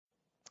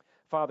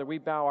Father, we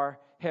bow our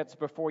heads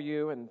before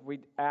you, and we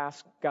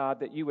ask,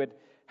 God, that you would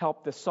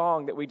help the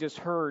song that we just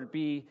heard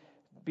be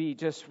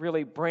just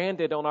really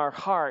branded on our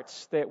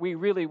hearts, that we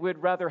really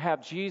would rather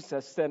have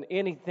Jesus than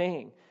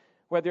anything,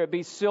 whether it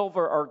be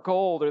silver or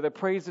gold or the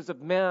praises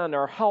of men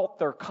or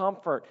health or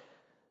comfort.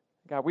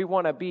 God, we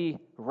want to be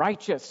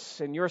righteous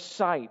in your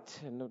sight,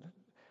 and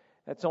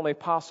that's only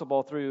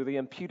possible through the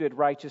imputed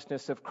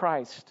righteousness of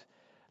Christ,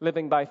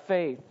 living by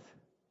faith,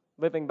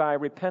 living by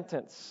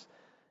repentance.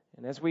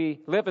 And as we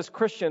live as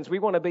Christians, we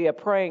want to be a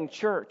praying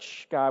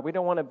church, God. We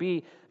don't want to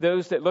be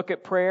those that look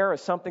at prayer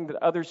as something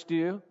that others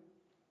do.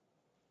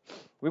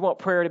 We want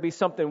prayer to be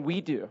something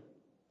we do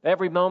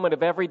every moment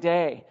of every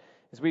day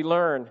as we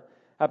learn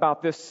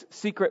about this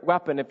secret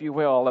weapon, if you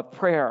will, of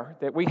prayer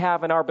that we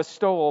have in our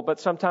bestowal, but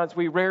sometimes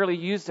we rarely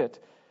use it.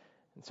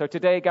 And so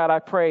today, God, I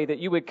pray that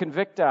you would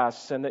convict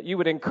us and that you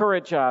would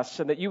encourage us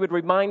and that you would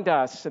remind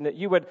us and that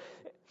you would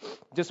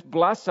just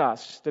bless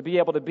us to be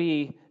able to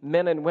be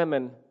men and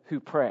women who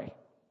pray.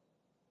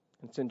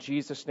 It's in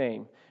Jesus'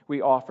 name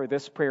we offer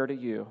this prayer to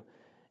you.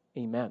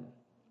 Amen.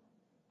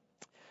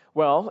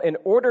 Well, in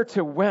order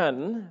to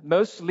win,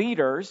 most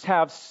leaders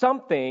have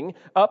something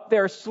up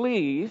their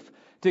sleeve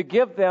to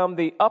give them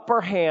the upper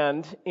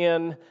hand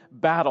in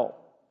battle.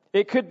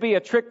 It could be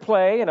a trick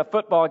play in a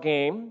football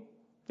game.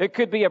 It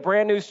could be a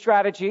brand new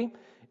strategy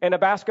in a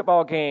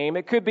basketball game.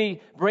 It could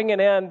be bringing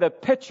in the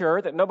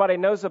pitcher that nobody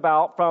knows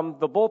about from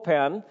the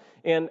bullpen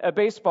in a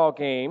baseball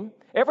game.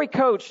 Every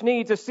coach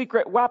needs a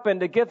secret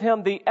weapon to give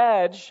him the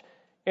edge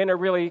in a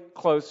really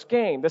close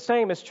game. The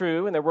same is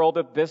true in the world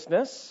of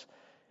business.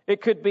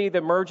 It could be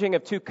the merging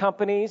of two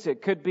companies.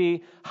 It could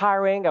be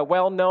hiring a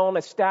well-known,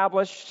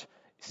 established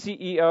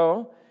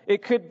CEO.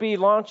 It could be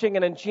launching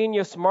an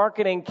ingenious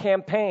marketing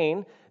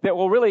campaign that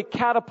will really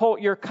catapult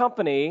your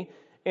company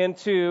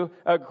into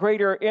a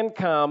greater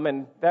income,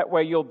 and that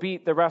way you'll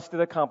beat the rest of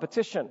the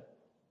competition.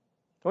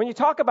 When you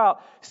talk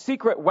about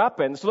secret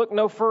weapons, look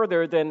no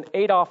further than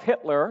Adolf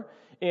Hitler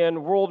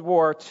in World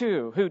War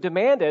II, who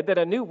demanded that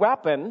a new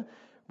weapon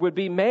would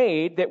be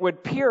made that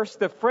would pierce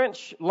the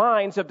French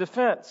lines of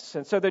defense.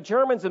 And so the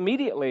Germans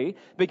immediately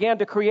began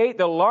to create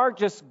the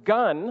largest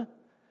gun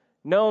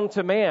known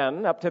to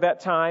man up to that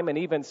time and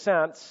even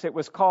since. It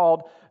was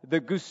called the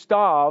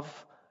Gustav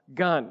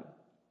gun.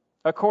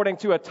 According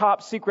to a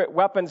top-secret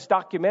weapons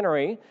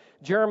documentary,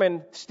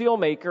 German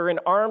steelmaker and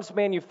arms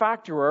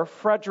manufacturer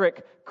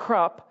Friedrich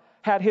Krupp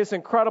had his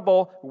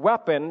incredible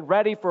weapon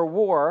ready for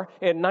war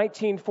in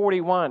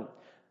 1941.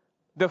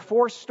 The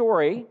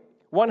four-story,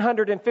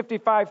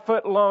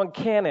 155-foot-long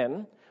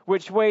cannon,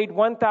 which weighed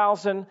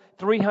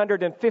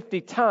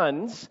 1,350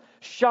 tons,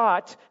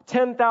 shot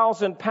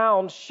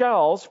 10,000-pound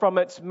shells from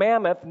its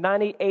mammoth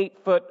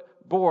 98-foot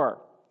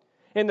bore.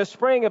 In the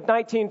spring of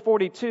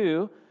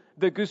 1942,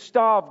 the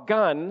Gustav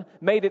gun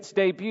made its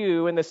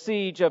debut in the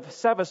siege of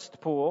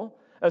Sevastopol,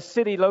 a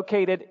city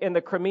located in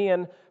the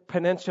Crimean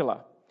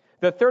Peninsula.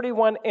 The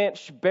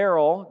 31-inch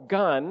barrel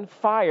gun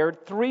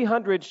fired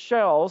 300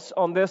 shells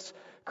on this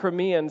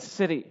Crimean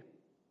city.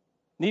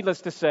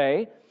 Needless to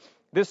say,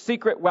 this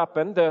secret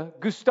weapon, the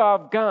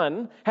Gustav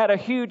gun, had a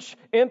huge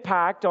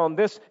impact on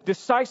this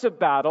decisive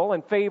battle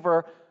in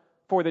favor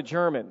for the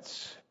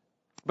Germans.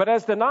 But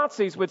as the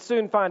Nazis would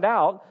soon find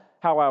out,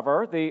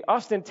 however, the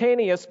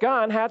ostentatious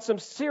gun had some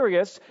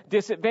serious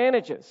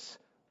disadvantages.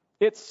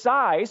 Its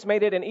size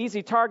made it an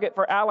easy target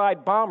for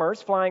Allied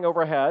bombers flying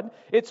overhead.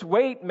 Its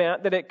weight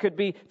meant that it could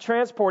be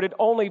transported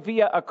only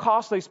via a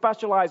costly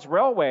specialized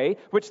railway,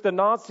 which the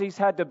Nazis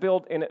had to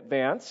build in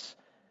advance.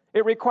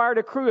 It required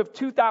a crew of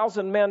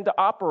 2,000 men to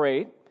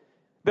operate.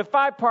 The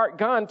 5-part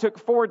gun took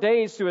 4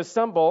 days to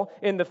assemble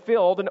in the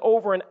field and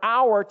over an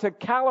hour to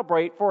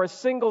calibrate for a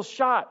single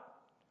shot.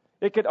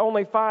 It could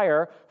only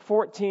fire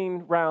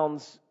 14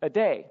 rounds a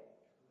day.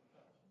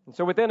 And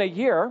so within a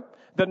year,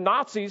 the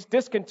Nazis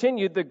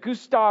discontinued the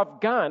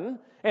Gustav gun,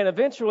 and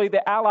eventually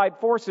the Allied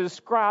forces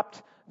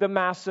scrapped the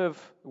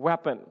massive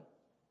weapon.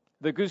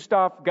 The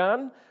Gustav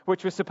gun,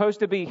 which was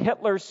supposed to be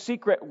Hitler's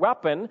secret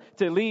weapon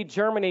to lead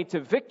Germany to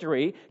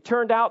victory,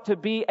 turned out to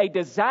be a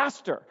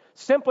disaster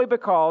simply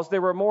because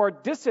there were more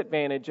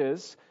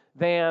disadvantages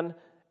than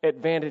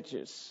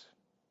advantages.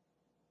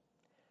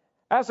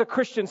 As a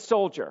Christian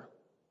soldier,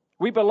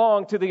 we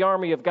belong to the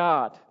army of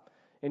God,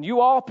 and you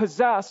all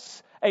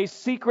possess a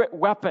secret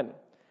weapon.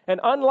 And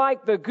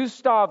unlike the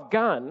Gustav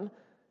gun,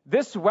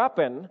 this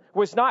weapon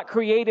was not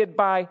created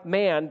by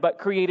man, but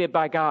created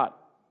by God.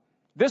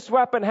 This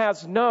weapon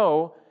has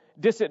no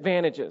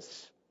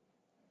disadvantages.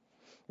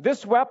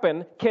 This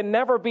weapon can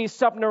never be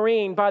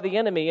submarined by the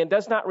enemy and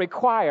does not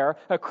require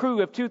a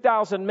crew of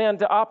 2,000 men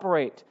to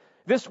operate.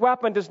 This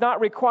weapon does not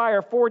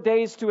require 4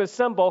 days to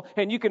assemble,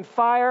 and you can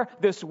fire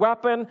this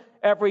weapon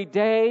every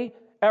day,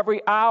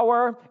 every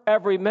hour,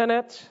 every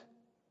minute,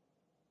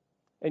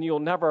 and you'll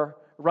never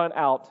run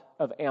out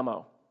of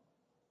ammo.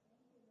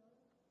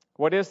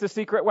 What is the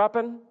secret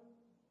weapon?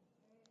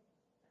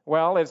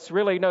 Well, it's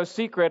really no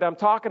secret. I'm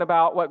talking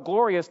about what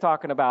Gloria is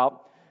talking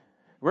about.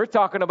 We're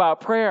talking about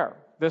prayer.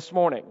 this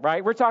morning,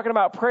 right? We're talking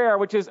about prayer,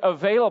 which is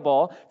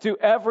available to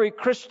every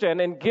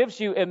Christian and gives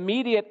you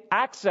immediate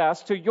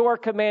access to your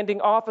commanding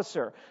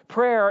officer.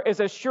 Prayer is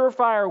a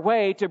surefire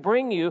way to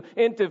bring you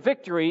into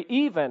victory,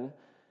 even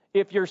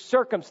if your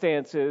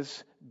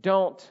circumstances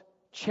don't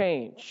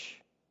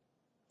change.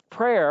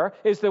 Prayer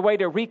is the way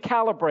to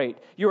recalibrate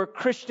your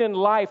Christian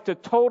life to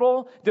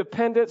total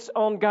dependence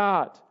on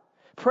God.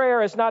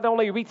 Prayer is not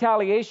only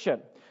retaliation.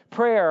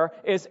 Prayer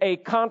is a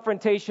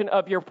confrontation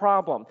of your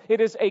problem.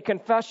 It is a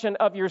confession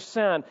of your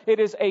sin.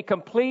 It is a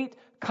complete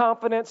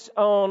confidence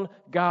on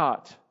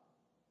God.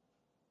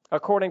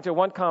 According to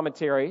one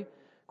commentary,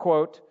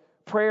 quote,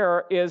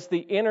 prayer is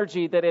the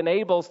energy that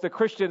enables the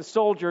Christian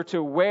soldier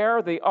to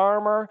wear the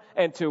armor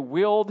and to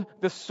wield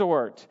the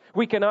sword.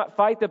 We cannot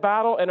fight the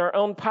battle in our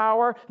own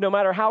power, no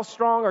matter how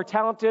strong or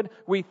talented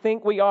we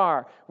think we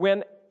are.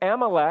 When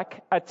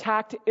Amalek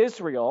attacked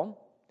Israel,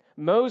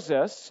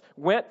 Moses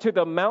went to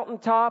the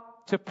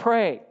mountaintop to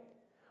pray,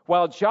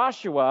 while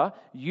Joshua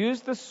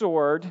used the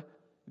sword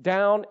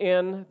down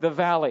in the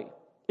valley.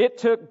 It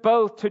took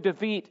both to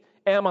defeat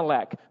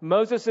Amalek.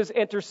 Moses'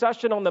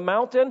 intercession on the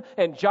mountain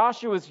and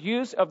Joshua's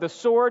use of the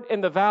sword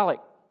in the valley.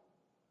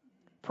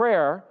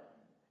 Prayer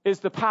is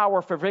the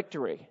power for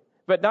victory,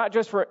 but not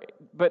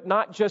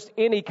just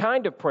any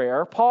kind of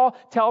prayer. Paul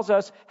tells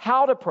us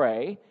how to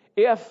pray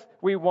if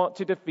we want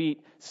to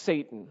defeat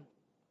Satan.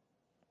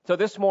 So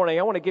this morning,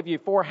 I want to give you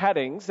 4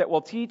 headings that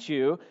will teach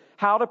you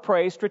how to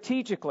pray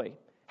strategically,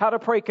 how to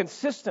pray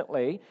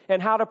consistently,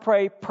 and how to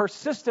pray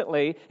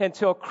persistently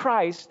until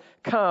Christ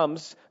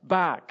comes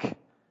back.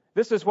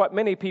 This is what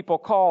many people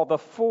call the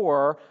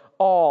 4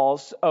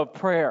 alls of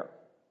prayer.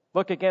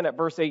 Look again at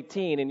verse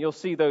 18, and you'll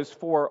see those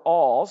 4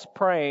 alls: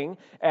 praying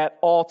at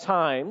all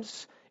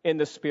times in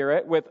the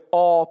Spirit, with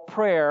all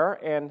prayer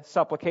and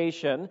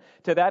supplication.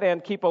 To that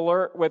end, keep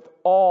alert with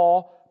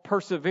all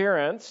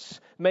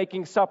perseverance,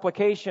 making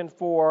supplication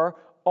for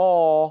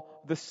all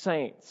the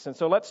saints. And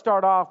so let's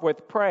start off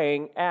with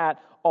praying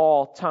at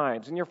all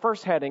times. In your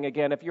first heading,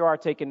 again, if you are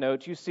taking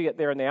notes, you see it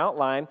there in the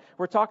outline.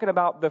 We're talking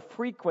about the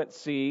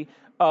frequency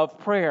of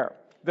prayer.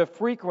 The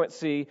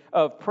frequency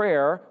of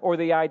prayer, or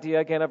the idea,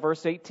 again, of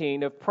verse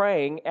 18, of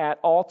praying at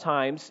all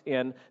times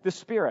in the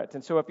Spirit.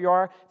 And so if you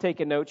are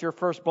taking notes, your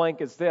first blank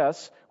is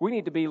this: we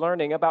need to be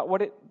learning about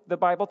what the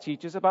Bible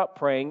teaches about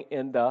praying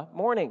in the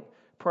morning.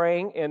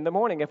 Praying in the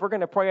morning. If we're going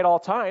to pray at all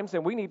times,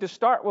 then we need to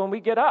start when we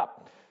get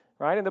up,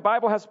 right? And the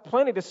Bible has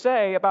plenty to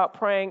say about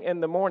praying in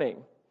the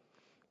morning.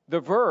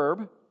 The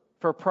verb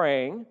for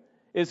praying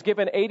is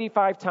given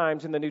 85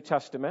 times in the New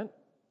Testament.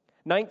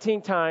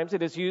 19 times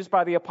it is used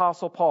by the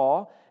Apostle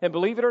Paul. And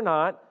believe it or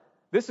not,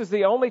 this is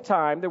the only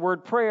time the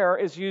word prayer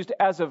is used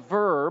as a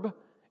verb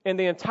in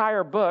the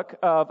entire book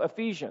of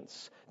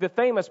Ephesians. The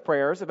famous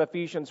prayers of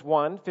Ephesians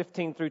 1,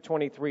 15 through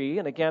 23,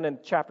 and again in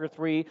chapter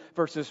 3,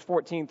 verses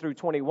 14 through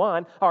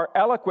 21, are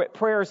eloquent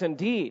prayers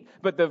indeed,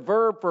 but the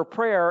verb for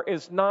prayer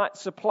is not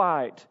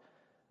supplied.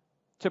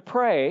 To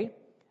pray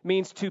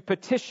means to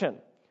petition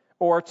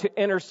or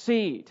to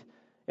intercede.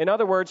 In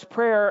other words,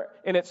 prayer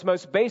in its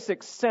most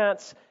basic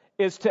sense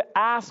is to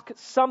ask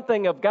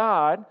something of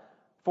God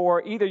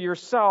for either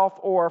yourself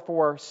or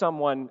for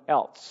someone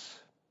else.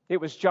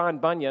 It was John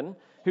Bunyan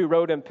who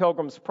wrote in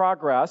Pilgrim's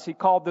Progress. He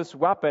called this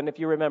weapon, if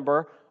you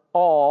remember,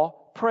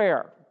 all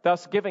prayer,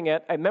 thus giving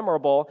it a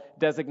memorable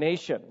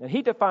designation. And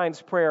he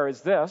defines prayer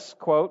as this,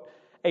 quote,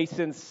 a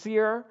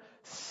sincere,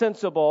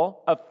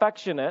 sensible,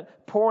 affectionate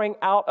pouring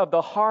out of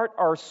the heart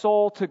or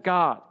soul to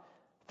God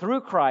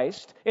through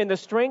Christ in the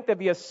strength of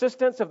the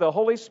assistance of the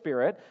Holy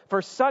Spirit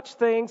for such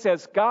things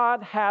as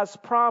God has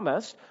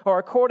promised, or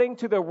according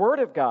to the Word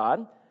of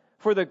God,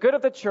 for the good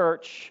of the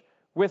church,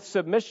 with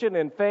submission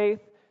and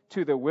faith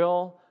to the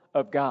will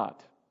of God.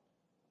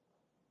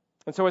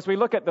 And so as we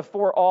look at the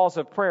 4 alls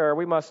of prayer,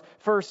 we must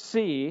first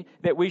see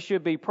that we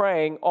should be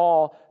praying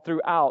all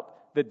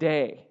throughout the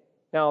day.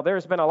 Now,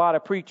 there's been a lot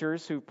of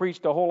preachers who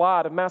preached a whole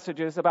lot of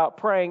messages about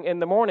praying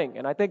in the morning,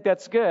 and I think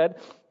that's good,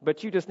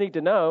 but you just need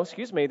to know,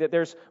 that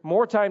there's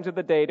more times of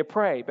the day to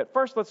pray. But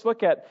first, let's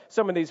look at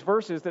some of these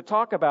verses that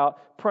talk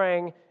about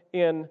praying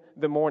in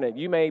the morning.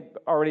 You may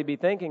already be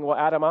thinking, well,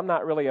 Adam, I'm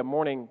not really a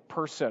morning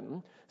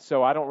person,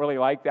 so I don't really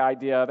like the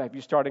idea of you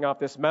starting off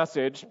this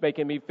message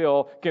making me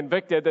feel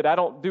convicted that I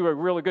don't do a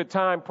really good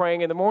time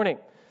praying in the morning.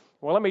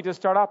 Well, let me just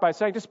start off by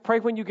saying, just pray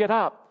when you get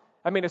up.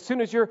 I mean, as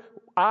soon as your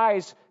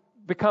eyes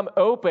become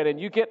open and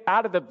you get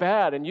out of the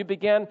bed and you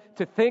begin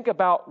to think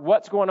about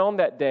what's going on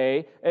that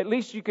day, at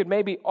least you could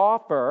maybe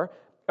offer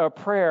a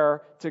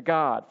prayer to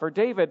God. For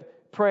David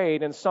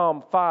prayed in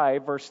Psalm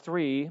 5, verse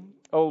 3,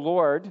 O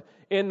Lord,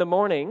 in the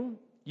morning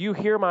you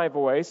hear my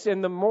voice.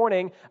 In the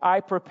morning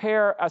I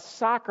prepare a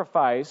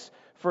sacrifice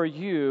for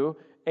you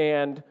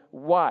and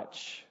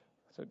watch.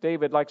 So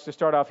David likes to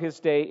start off his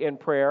day in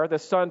prayer. The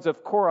sons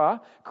of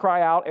Korah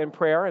cry out in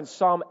prayer in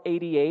Psalm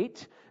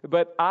 88.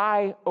 But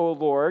I, O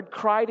Lord,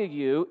 cry to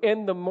you.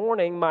 In the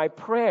morning my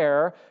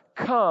prayer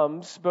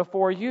comes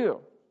before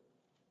you.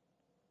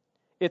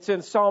 It's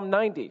in Psalm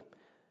 90,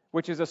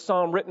 which is a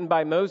psalm written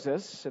by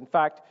Moses. In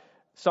fact,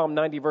 Psalm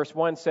 90 verse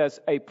 1 says,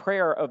 a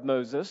prayer of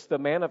Moses, the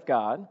man of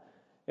God.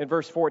 In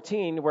verse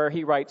 14, where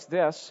he writes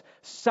this,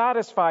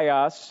 satisfy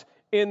us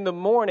in the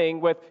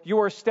morning with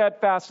your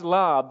steadfast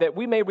love, that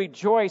we may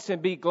rejoice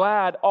and be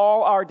glad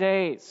all our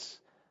days.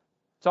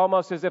 It's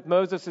almost as if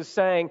Moses is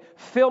saying,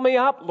 fill me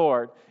up,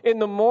 Lord, in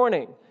the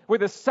morning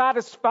with the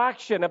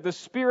satisfaction of the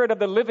Spirit of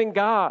the living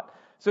God,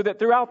 so that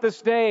throughout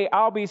this day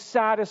I'll be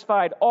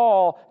satisfied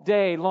all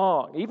day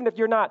long. Even if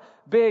you're not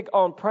big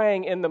on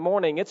praying in the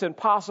morning, it's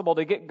impossible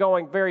to get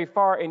going very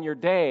far in your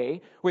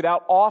day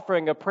without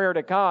offering a prayer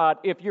to God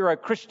if you're a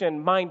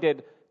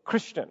Christian-minded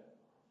Christian.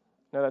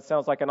 Now, that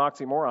sounds like an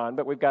oxymoron,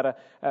 but we've got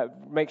to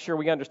make sure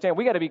we understand.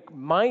 We've got to be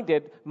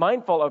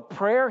mindful of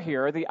prayer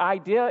here. The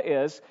idea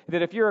is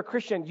that if you're a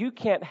Christian, you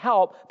can't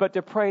help but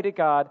to pray to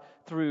God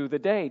through the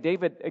day.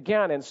 David,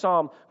 again, in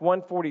Psalm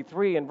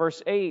 143 and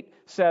verse 8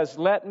 says,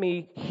 let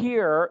me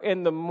hear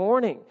in the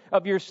morning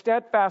of your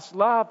steadfast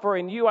love, for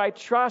in you I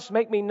trust.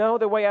 Make me know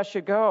the way I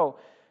should go,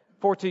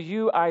 for to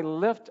you I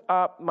lift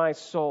up my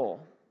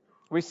soul.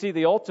 We see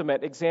the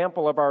ultimate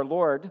example of our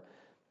Lord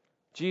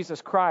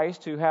Jesus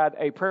Christ, who had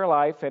a prayer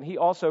life, and he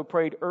also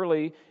prayed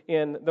early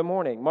in the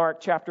morning. Mark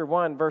chapter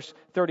 1, verse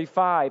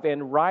 35,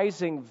 and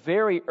rising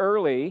very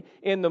early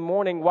in the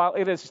morning while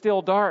it is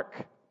still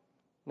dark.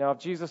 Now, if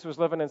Jesus was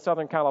living in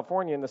Southern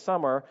California in the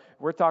summer,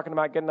 we're talking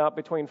about getting up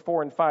between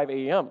 4 and 5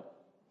 a.m.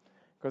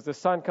 because the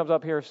sun comes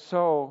up here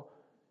so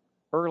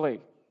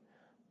early.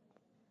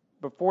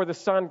 Before the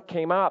sun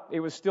came up, it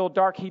was still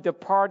dark. He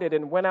departed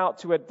and went out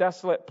to a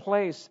desolate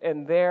place,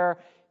 and there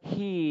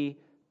he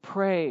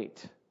prayed.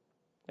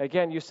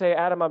 Again, you say,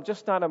 Adam, I'm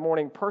just not a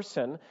morning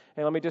person.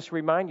 And let me just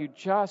remind you,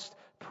 just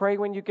pray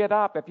when you get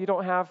up. If you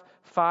don't have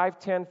 5,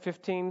 10,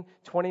 15,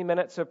 20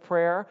 minutes of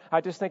prayer,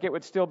 I just think it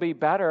would still be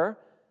better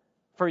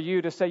for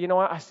you to say, you know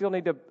what, I still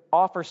need to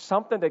offer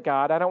something to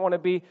God. I don't want to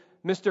be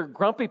Mr.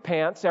 Grumpy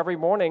Pants every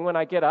morning when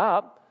I get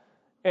up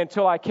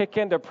until I kick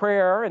into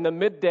prayer in the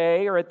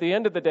midday or at the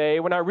end of the day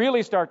when I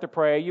really start to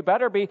pray. You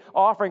better be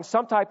offering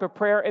some type of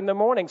prayer in the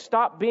morning.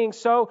 Stop being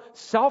so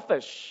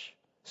selfish.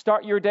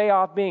 Start your day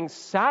off being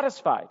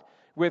satisfied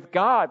with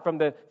God from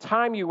the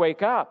time you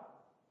wake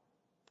up.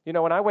 You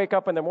know, when I wake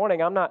up in the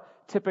morning, I'm not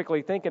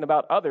typically thinking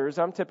about others.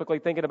 I'm typically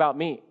thinking about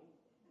me.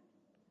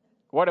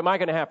 What am I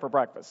going to have for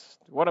breakfast?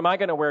 What am I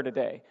going to wear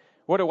today?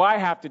 What do I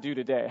have to do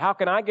today? How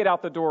can I get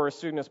out the door as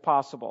soon as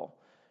possible?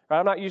 Right?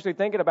 I'm not usually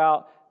thinking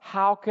about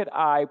how could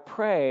I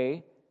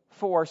pray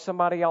for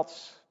somebody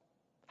else?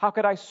 How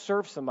could I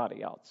serve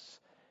somebody else?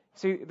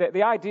 See,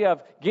 the idea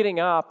of getting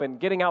up and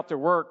getting out to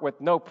work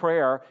with no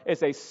prayer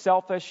is a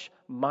selfish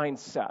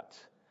mindset.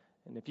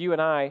 And if you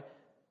and I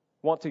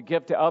want to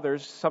give to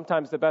others,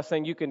 sometimes the best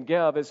thing you can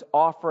give is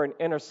offer an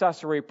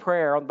intercessory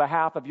prayer on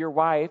behalf of your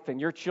wife and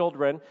your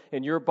children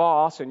and your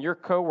boss and your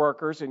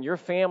coworkers and your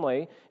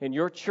family and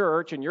your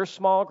church and your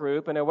small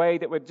group in a way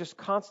that would just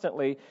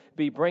constantly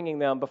be bringing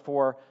them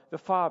before the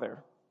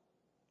Father.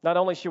 Not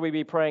only should we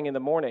be praying in the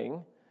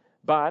morning,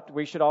 but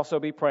we should also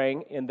be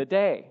praying in the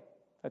day.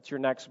 That's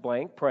your next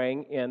blank,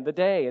 praying in the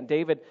day. And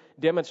David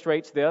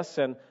demonstrates this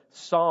in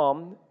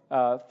Psalm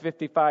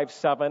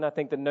 55:7. I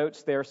think the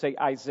notes there say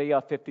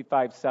Isaiah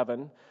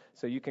 55:7.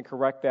 So you can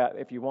correct that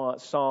if you want.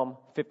 Psalm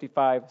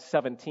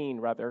 55:17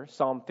 rather.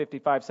 Psalm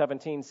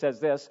 55:17 says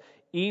this,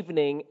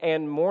 evening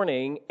and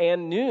morning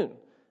and noon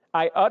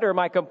I utter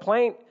my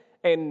complaint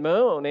and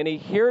moan, and he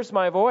hears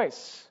my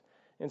voice.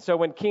 And so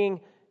when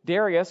King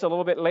Darius, a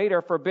little bit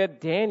later, forbid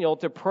Daniel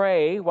to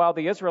pray while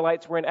the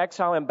Israelites were in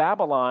exile in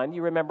Babylon.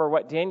 You remember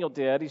what Daniel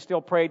did. He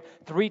still prayed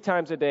 3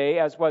 times a day,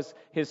 as was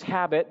his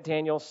habit.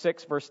 Daniel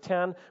 6, verse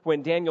 10.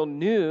 When Daniel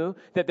knew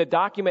that the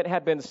document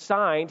had been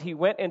signed, he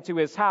went into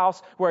his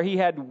house where he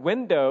had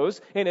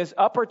windows in his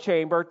upper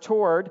chamber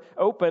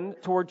open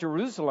toward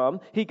Jerusalem.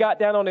 He got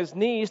down on his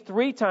knees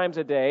 3 times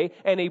a day,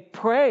 and he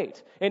prayed,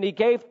 and he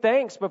gave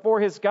thanks before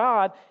his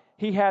God.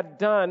 He had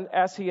done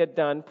as he had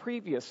done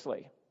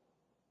previously.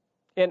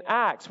 In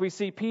Acts, we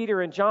see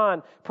Peter and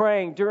John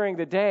praying during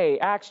the day.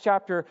 Acts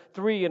chapter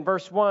 3 and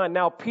verse 1.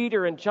 Now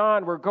Peter and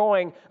John were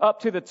going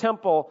up to the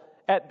temple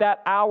at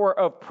that hour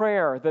of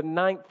prayer, the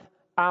 9th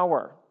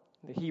hour.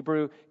 The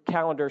Hebrew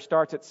calendar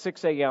starts at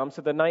 6 a.m.,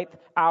 so the 9th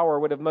hour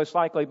would have most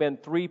likely been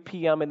 3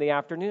 p.m. in the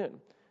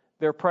afternoon.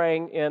 They're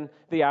praying in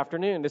the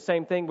afternoon. The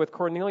same thing with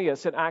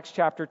Cornelius in Acts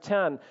chapter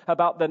 10,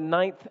 about the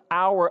 9th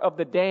hour of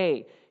the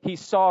day. He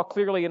saw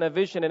clearly in a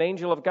vision an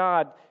angel of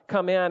God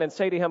come in and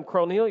say to him,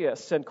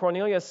 Cornelius. And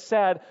Cornelius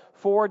said,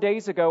 4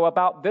 days ago,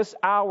 about this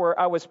hour,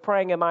 I was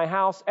praying in my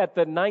house at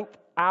the 9th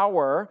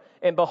hour,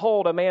 and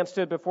behold, a man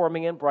stood before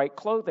me in bright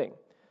clothing.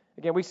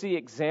 Again, we see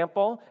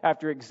example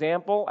after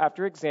example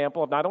after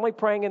example of not only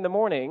praying in the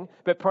morning,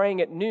 but praying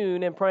at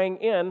noon and praying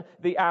in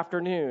the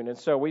afternoon. And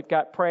so we've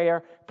got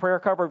prayer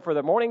covered for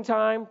the morning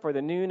time, for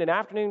the noon and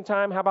afternoon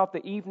time. How about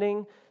the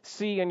evening?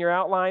 See in your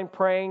outline,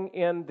 praying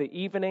in the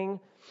evening.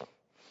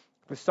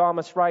 The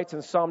psalmist writes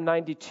in Psalm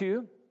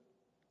 92,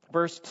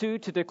 verse 2,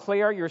 to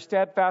declare your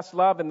steadfast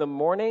love in the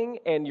morning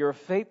and your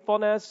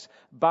faithfulness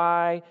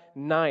by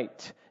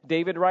night.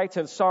 David writes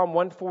in Psalm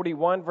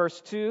 141,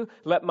 verse 2,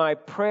 "Let my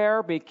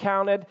prayer be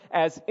counted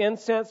as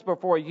incense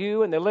before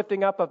you, and the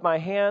lifting up of my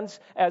hands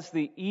as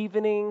the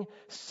evening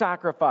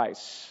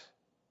sacrifice."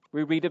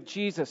 We read of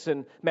Jesus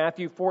in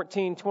Matthew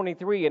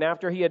 14:23, "And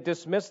after he had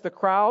dismissed the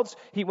crowds,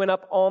 he went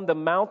up on the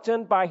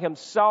mountain by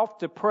himself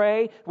to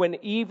pray. When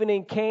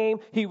evening came,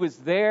 he was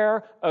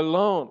there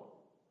alone."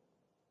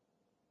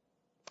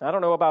 I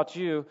don't know about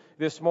you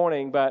this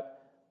morning, but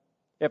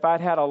if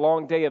I'd had a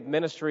long day of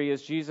ministry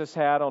as Jesus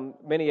had on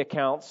many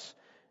accounts,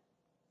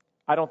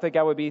 I don't think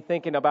I would be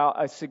thinking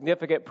about a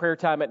significant prayer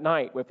time at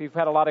night. If you've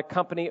had a lot of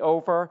company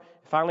over,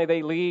 finally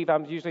they leave,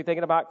 I'm usually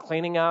thinking about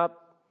cleaning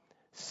up,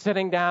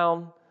 sitting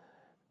down,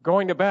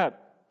 going to bed.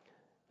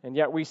 And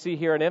yet we see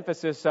here an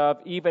emphasis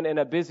of even in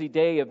a busy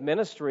day of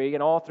ministry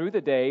and all through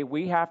the day,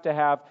 we have to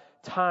have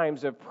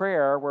times of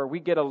prayer where we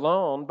get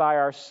alone by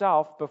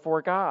ourselves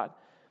before God.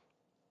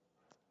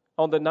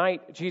 On the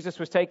night Jesus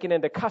was taken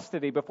into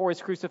custody before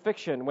his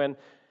crucifixion, when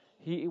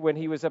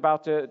he was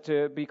about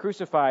to be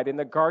crucified in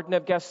the Garden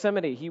of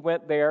Gethsemane, he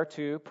went there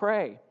to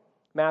pray.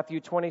 Matthew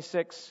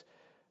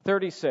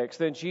 26:36.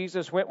 "Then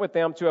Jesus went with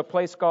them to a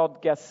place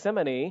called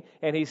Gethsemane,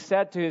 and he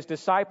said to his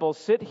disciples,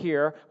 'Sit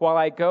here while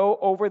I go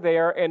over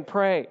there and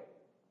pray.'"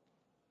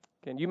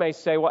 And you may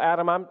say, "Well,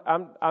 Adam,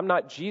 I'm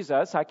not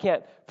Jesus. I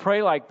can't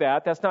pray like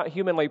that. That's not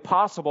humanly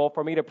possible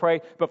for me to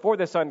pray before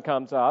the sun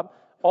comes up,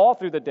 all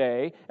through the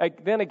day.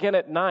 Then again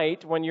at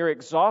night when you're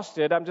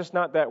exhausted, I'm just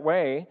not that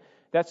way."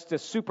 That's the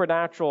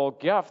supernatural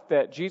gift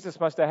that Jesus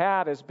must have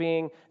had as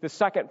being the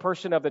second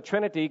person of the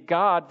Trinity,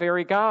 God,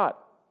 very God.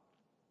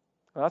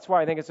 Well, that's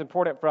why I think it's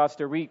important for us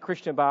to read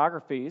Christian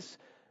biographies,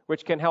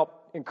 which can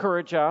help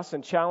encourage us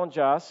and challenge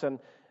us. And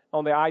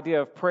on the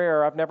idea of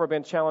prayer, I've never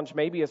been challenged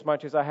maybe as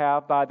much as I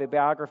have by the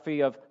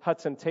biography of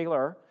Hudson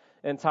Taylor,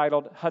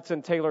 entitled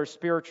Hudson Taylor's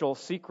Spiritual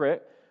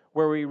Secret,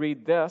 where we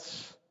read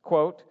this,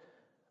 quote,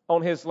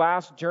 "On his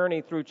last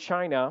journey through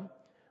China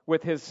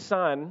with his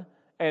son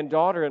and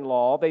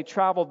daughter-in-law, they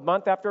traveled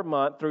month after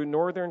month through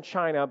northern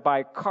China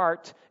by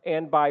cart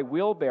and by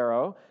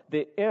wheelbarrow.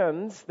 The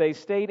inns they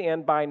stayed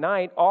in by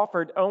night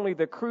offered only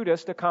the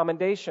crudest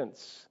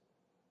accommodations.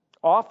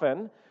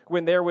 Often,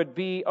 when there would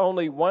be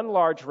only one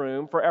large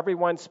room for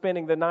everyone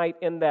spending the night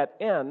in that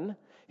inn,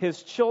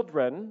 his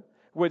children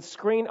would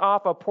screen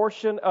off a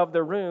portion of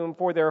the room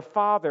for their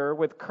father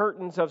with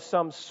curtains of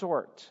some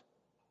sort.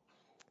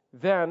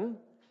 Then,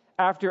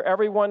 after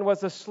everyone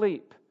was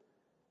asleep,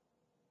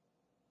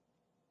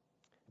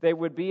 they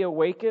would be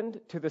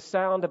awakened to the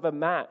sound of a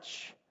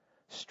match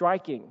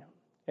striking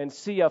and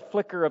see a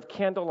flicker of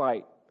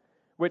candlelight,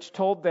 which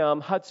told them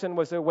Hudson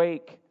was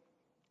awake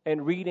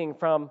and reading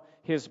from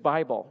his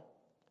Bible.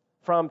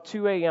 From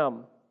 2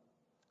 a.m.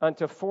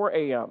 until 4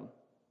 a.m.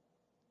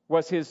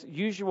 was his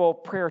usual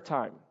prayer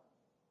time,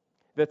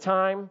 the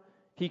time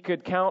he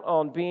could count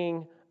on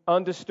being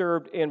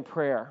undisturbed in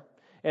prayer.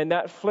 And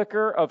that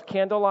flicker of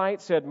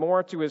candlelight said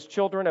more to his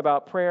children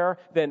about prayer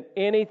than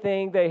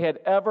anything they had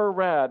ever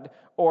read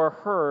or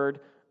heard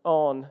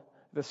on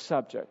the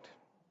subject."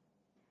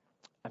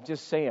 I'm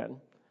just saying,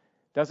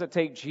 does it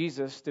take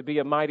Jesus to be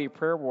a mighty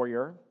prayer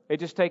warrior? It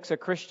just takes a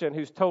Christian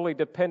who's totally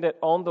dependent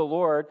on the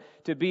Lord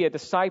to be a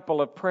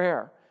disciple of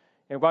prayer.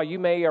 And while you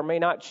may or may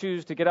not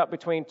choose to get up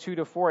between 2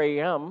 to 4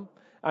 a.m.,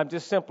 I'm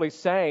just simply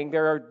saying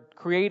there are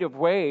creative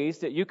ways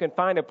that you can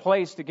find a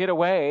place to get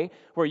away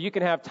where you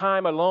can have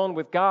time alone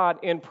with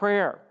God in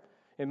prayer.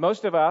 And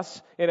most of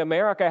us in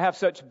America have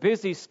such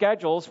busy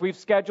schedules, we've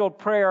scheduled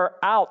prayer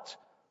out.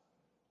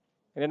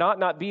 And it ought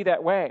not be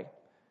that way.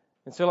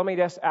 And so let me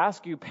just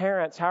ask you,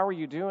 parents, how are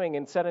you doing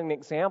in setting an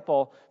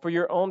example for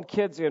your own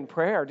kids in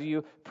prayer? Do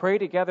you pray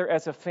together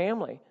as a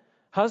family?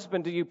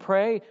 Husband, do you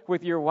pray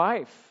with your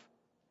wife?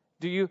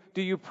 Do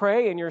you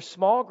pray in your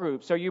small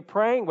groups? Are you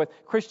praying with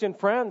Christian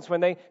friends when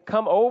they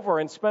come over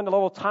and spend a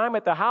little time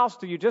at the house?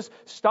 Do you just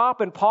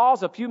stop and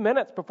pause a few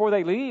minutes before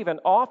they leave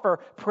and offer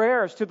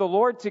prayers to the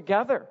Lord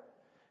together?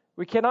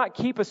 We cannot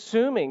keep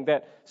assuming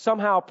that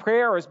somehow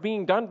prayer is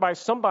being done by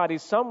somebody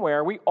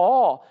somewhere. We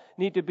all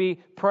need to be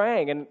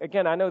praying. And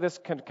again, I know this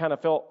can kind of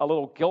feel a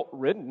little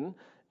guilt-ridden.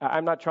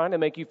 I'm not trying to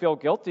make you feel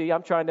guilty.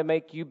 I'm trying to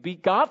make you be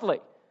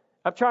godly.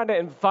 I'm trying to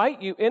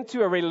invite you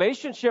into a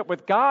relationship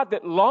with God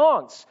that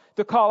longs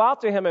to call out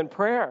to Him in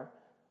prayer.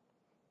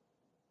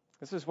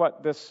 This is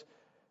what this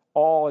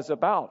all is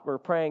about. We're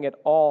praying at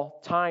all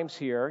times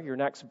here. Your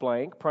next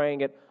blank,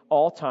 praying at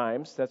all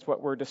times. That's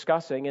what we're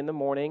discussing in the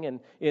morning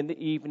and in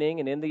the evening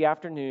and in the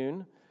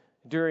afternoon.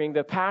 During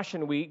the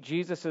Passion Week,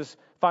 Jesus'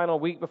 final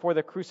week before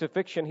the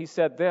crucifixion, He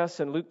said this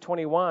in Luke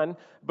 21,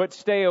 "But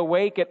stay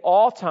awake at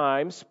all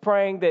times,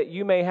 praying that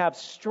you may have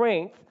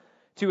strength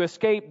to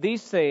escape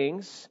these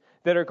things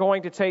that are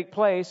going to take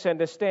place and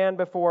to stand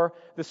before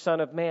the Son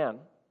of Man."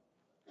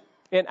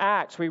 In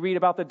Acts, we read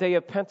about the day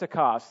of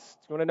Pentecost.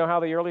 You want to know how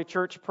the early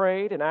church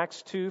prayed? In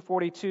Acts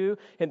 2:42,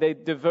 "And they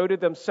devoted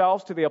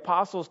themselves to the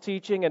apostles'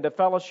 teaching and to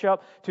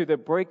fellowship, to the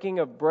breaking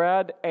of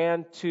bread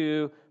and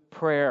to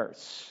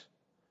prayers."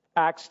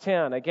 Acts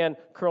 10, again,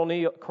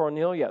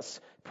 Cornelius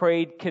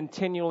prayed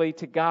continually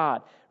to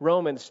God.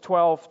 Romans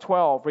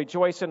 12:12,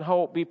 rejoice in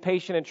hope, be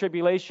patient in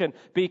tribulation,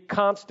 be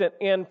constant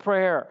in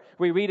prayer.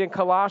 We read in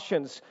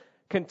Colossians,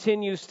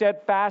 continue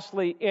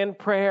steadfastly in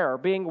prayer,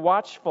 being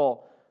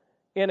watchful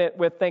in it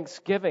with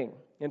thanksgiving.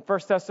 In 1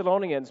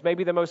 Thessalonians,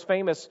 maybe the most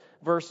famous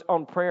verse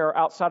on prayer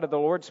outside of the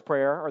Lord's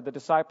Prayer or the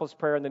disciples'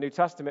 prayer in the New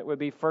Testament would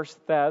be 1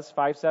 Thess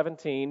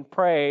 5:17,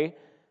 pray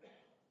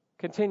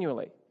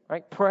continually.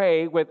 Right?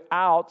 Pray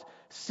without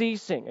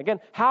ceasing. Again,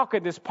 how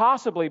could this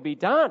possibly be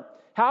done?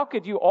 How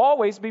could you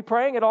always be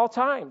praying at all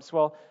times?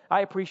 Well,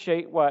 I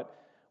appreciate what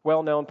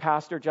well-known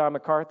pastor John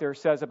MacArthur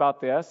says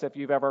about this. If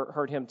you've ever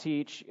heard him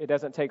teach, it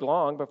doesn't take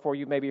long before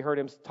you've maybe heard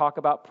him talk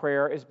about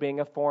prayer as being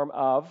a form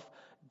of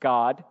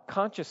God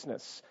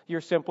consciousness.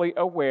 You're simply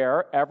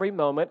aware every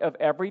moment of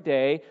every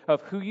day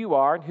of who you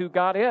are and who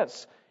God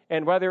is.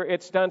 And whether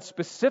it's done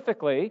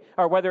specifically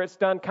or whether it's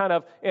done kind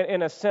of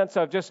in a sense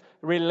of just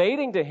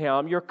relating to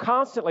Him, you're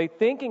constantly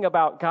thinking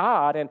about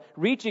God and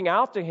reaching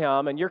out to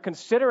Him, and you're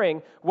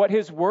considering what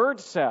His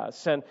Word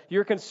says, and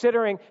you're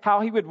considering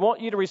how He would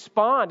want you to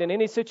respond in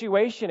any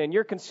situation, and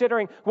you're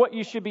considering what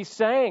you should be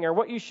saying or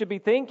what you should be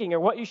thinking or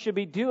what you should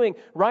be doing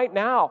right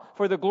now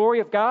for the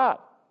glory of God.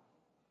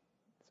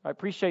 I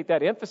appreciate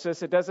that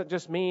emphasis. It doesn't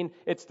just mean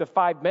it's the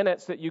 5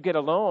 minutes that you get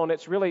alone.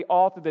 It's really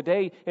all through the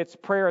day. It's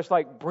prayer is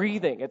like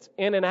breathing. It's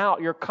in and out.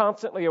 You're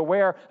constantly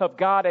aware of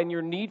God and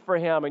your need for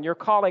Him, and you're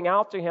calling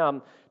out to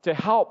Him to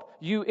help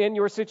you in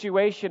your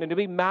situation and to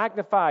be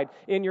magnified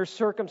in your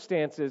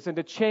circumstances and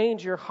to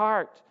change your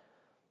heart.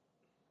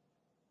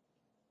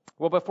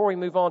 Well, before we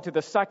move on to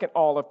the second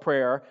all of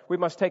prayer, we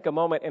must take a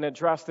moment and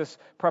address this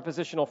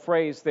prepositional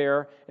phrase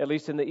there, at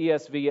least in the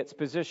ESV, its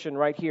position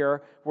right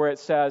here, where it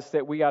says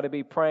that we ought to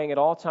be praying at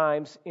all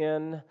times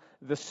in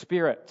the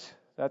Spirit.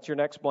 That's your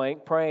next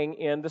blank, praying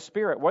in the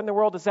Spirit. What in the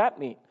world does that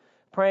mean?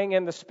 Praying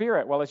in the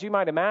Spirit. Well, as you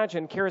might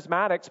imagine,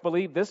 charismatics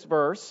believe this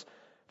verse,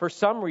 for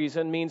some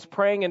reason, means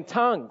praying in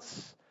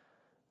tongues.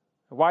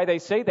 Why they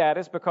say that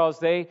is because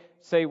they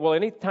say, well,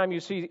 anytime you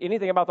see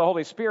anything about the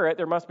Holy Spirit,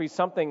 there must be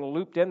something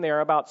looped in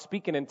there about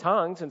speaking in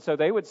tongues. And so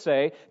they would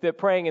say that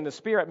praying in the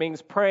Spirit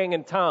means praying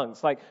in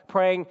tongues, like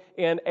praying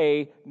in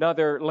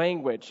another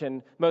language.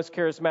 And most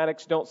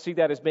charismatics don't see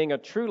that as being a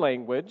true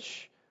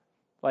language,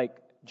 like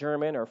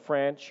German or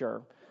French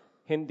or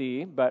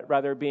Hindi, but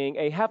rather being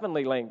a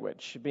heavenly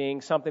language,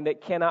 being something that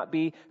cannot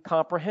be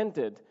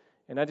comprehended.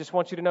 And I just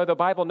want you to know the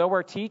Bible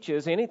nowhere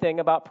teaches anything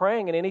about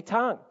praying in any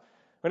tongue.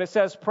 When it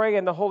says pray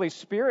in the Holy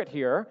Spirit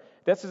here,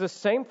 this is the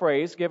same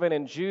phrase given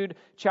in Jude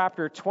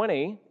chapter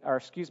 20,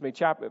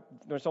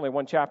 there's only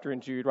one chapter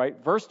in Jude, right?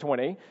 Verse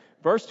 20,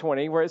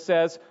 where it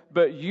says,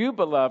 but you,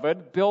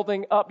 beloved,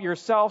 building up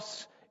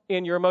yourselves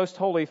in your most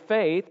holy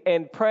faith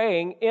and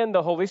praying in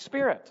the Holy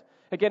Spirit.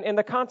 Again, in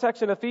the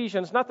context in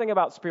Ephesians, nothing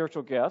about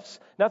spiritual gifts,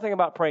 nothing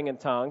about praying in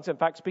tongues. In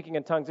fact, speaking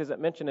in tongues isn't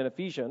mentioned in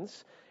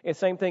Ephesians. The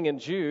same thing in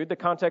Jude. The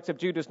context of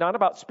Jude is not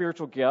about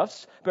spiritual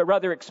gifts, but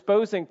rather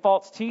exposing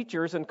false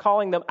teachers and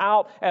calling them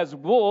out as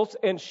wolves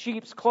in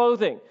sheep's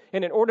clothing.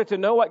 And in order to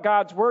know what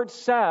God's Word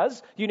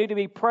says, you need to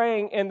be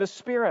praying in the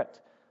Spirit.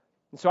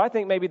 And so I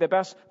think maybe the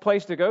best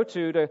place to go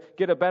to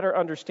get a better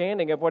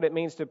understanding of what it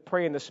means to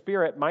pray in the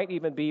Spirit might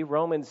even be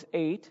Romans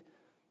 8.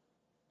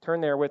 Turn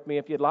there with me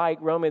if you'd like.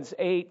 Romans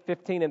 8,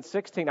 15, and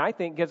 16, I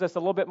think, gives us a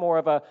little bit more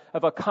of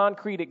a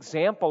concrete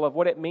example of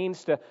what it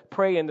means to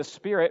pray in the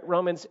Spirit.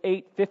 Romans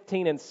 8,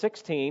 15, and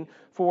 16,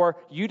 for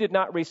you did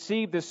not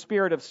receive the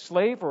spirit of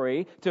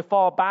slavery to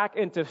fall back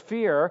into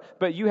fear,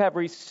 but you have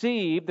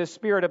received the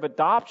spirit of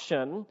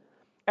adoption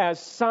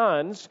as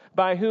sons,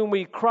 by whom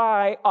we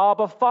cry,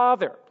 Abba,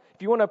 Father.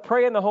 If you want to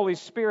pray in the Holy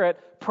Spirit,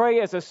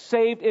 pray as a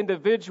saved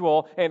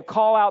individual and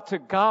call out to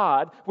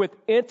God with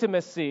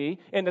intimacy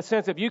in the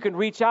sense of you can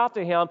reach out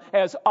to Him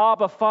as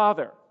Abba,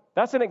 Father.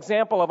 That's an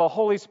example of a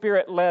Holy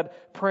Spirit-led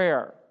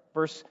prayer.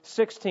 Verse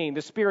 16,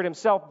 the Spirit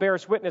Himself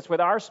bears witness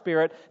with our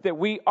spirit that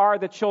we are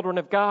the children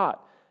of God.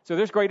 So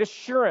there's great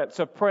assurance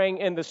of praying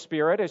in the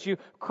Spirit as you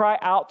cry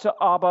out to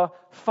Abba,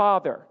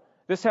 Father.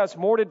 This has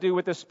more to do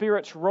with the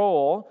Spirit's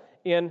role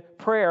in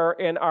prayer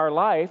in our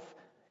life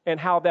and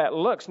how that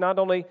looks. Not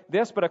only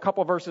this, but a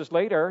couple verses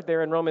later,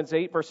 there in Romans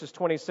 8, verses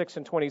 26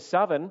 and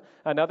 27,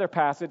 another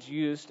passage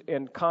used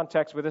in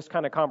context with this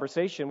kind of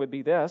conversation would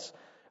be this.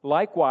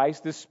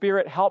 Likewise, the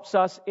Spirit helps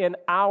us in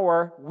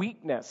our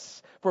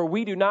weakness, for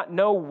we do not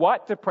know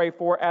what to pray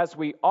for as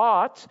we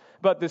ought,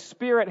 but the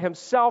Spirit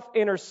Himself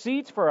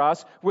intercedes for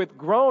us with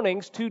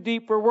groanings too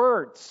deep for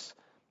words.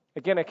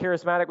 Again, a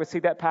charismatic would see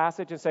that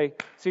passage and say,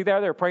 see there,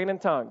 they're praying in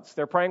tongues.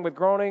 They're praying with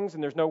groanings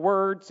and there's no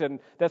words and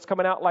that's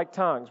coming out like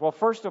tongues. Well,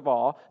 first of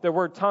all, the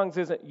word tongues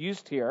isn't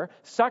used here.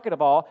 Second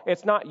of all,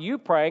 it's not you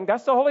praying.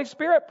 That's the Holy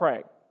Spirit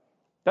praying.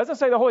 It doesn't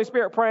say the Holy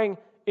Spirit praying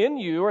in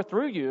you or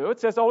through you. It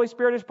says the Holy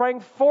Spirit is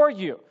praying for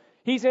you.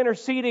 He's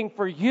interceding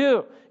for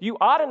you. You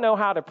ought to know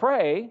how to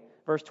pray,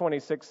 verse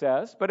 26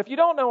 says. But if you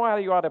don't know how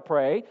you ought to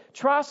pray,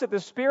 trust that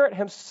the Spirit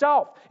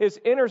Himself is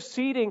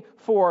interceding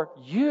for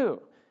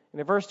you. And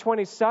in verse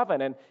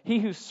 27, and he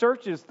who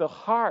searches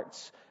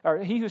hearts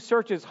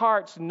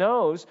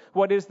knows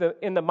what is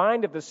in the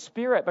mind of the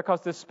Spirit,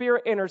 because the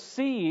Spirit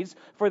intercedes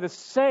for the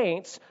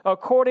saints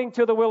according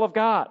to the will of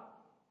God.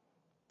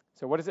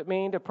 So what does it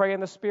mean to pray in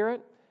the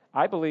Spirit?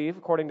 I believe,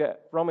 according to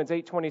Romans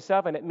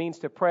 8:27, it means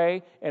to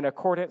pray in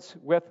accordance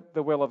with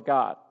the will of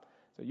God.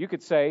 So you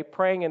could say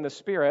praying in the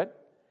Spirit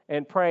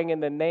and praying in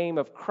the name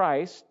of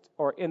Christ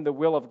or in the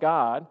will of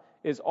God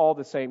is all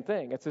the same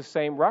thing. It's the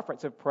same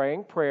reference of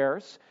praying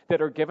prayers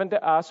that are given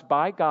to us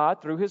by God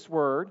through His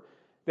Word,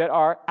 that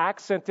are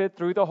accented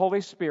through the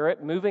Holy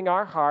Spirit, moving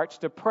our hearts.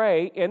 To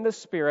pray in the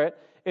Spirit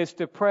is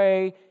to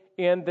pray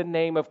in the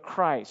name of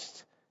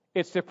Christ.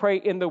 It's to pray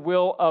in the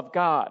will of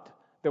God.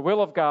 The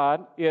will of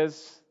God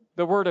is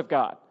the Word of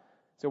God.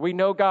 So we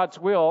know God's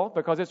will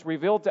because it's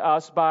revealed to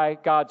us by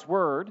God's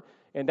Word,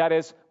 and that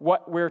is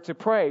what we're to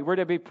pray. We're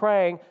to be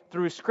praying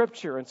through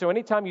Scripture. And so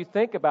anytime you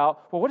think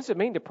about, well, what does it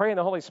mean to pray in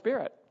the Holy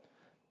Spirit?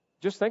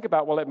 Just think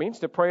about, well, it means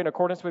to pray in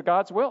accordance with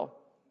God's will,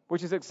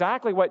 which is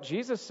exactly what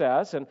Jesus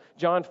says in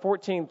John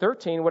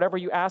 14:13, whatever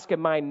you ask in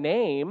my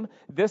name,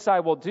 this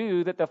I will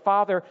do, that the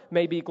Father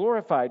may be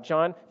glorified.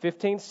 John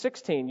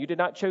 15:16, you did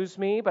not choose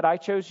me, but I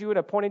chose you and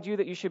appointed you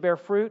that you should bear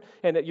fruit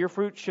and that your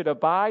fruit should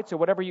abide. So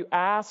whatever you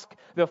ask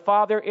the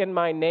Father in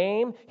my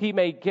name, He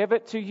may give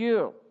it to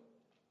you.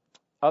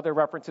 Other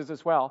references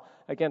as well.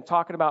 Again,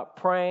 talking about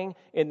praying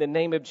in the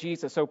name of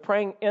Jesus. So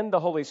praying in the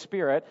Holy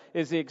Spirit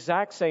is the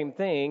exact same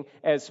thing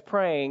as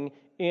praying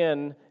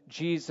in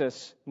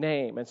Jesus'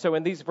 name. And so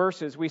in these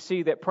verses, we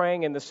see that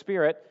praying in the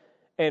Spirit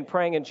and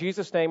praying in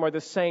Jesus' name are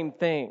the same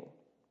thing.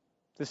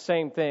 The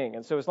same thing.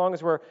 And so as long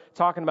as we're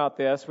talking about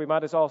this, we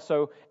might as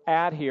also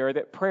add here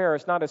that prayer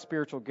is not a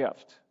spiritual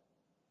gift.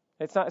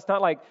 It's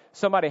not like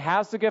somebody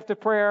has the gift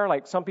of prayer,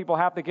 like some people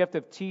have the gift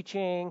of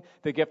teaching,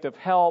 the gift of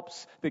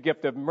helps, the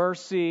gift of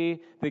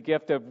mercy, the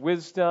gift of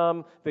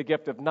wisdom, the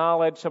gift of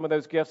knowledge. Some of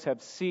those gifts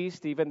have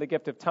ceased, even the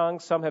gift of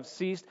tongues. Some have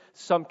ceased,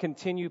 some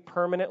continue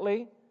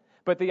permanently.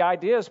 But the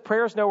idea is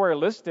prayer is nowhere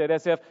listed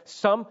as if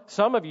some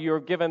of you are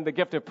given the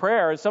gift of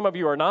prayer and some of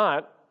you are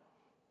not,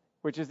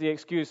 which is the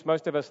excuse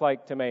most of us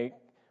like to make.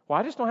 Well,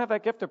 I just don't have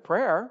that gift of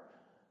prayer.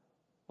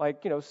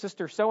 Like,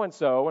 sister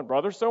so-and-so and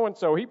brother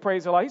so-and-so, he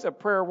prays a lot. He's a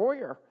prayer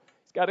warrior.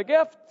 He's got a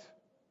gift.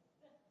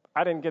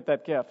 I didn't get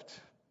that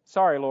gift.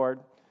 Sorry, Lord.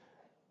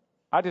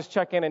 I just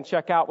check in and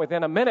check out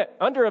within a minute.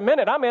 Under a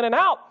minute, I'm in and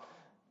out.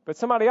 But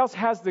somebody else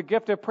has the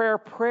gift of prayer.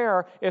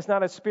 Prayer is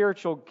not a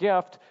spiritual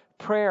gift.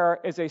 Prayer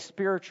is a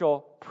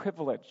spiritual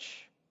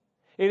privilege.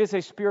 It is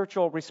a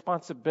spiritual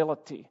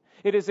responsibility.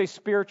 It is a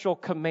spiritual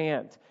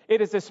command.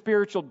 It is a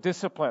spiritual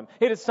discipline.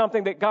 It is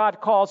something that God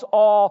calls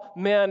all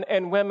men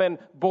and women,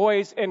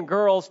 boys and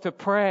girls to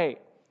pray.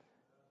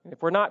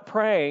 If we're not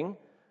praying,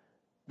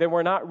 then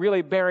we're not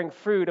really bearing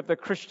fruit of the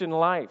Christian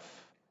life.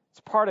 It's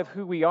part of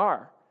who we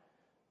are.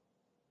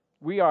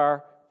 We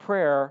are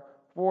prayer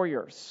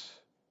warriors.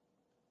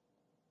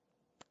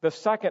 The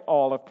second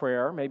all of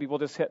prayer, maybe we'll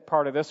just hit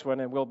part of this one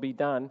and we'll be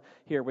done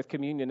here with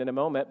communion in a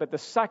moment, but the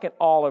second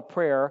all of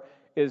prayer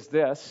is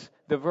this,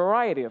 the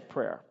variety of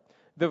prayer.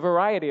 The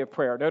variety of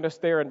prayer. Notice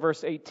there in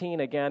verse 18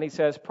 again, he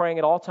says, praying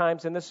at all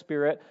times in the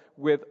Spirit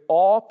with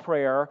all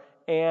prayer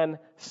and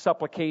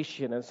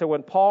supplication. And so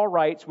when Paul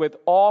writes with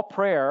all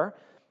prayer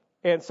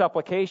and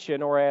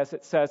supplication, or as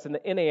it says in the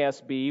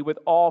NASB, with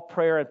all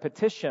prayer and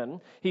petition,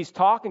 he's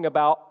talking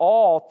about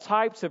all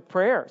types of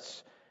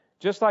prayers.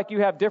 Just like you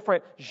have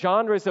different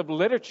genres of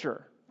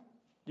literature,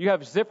 you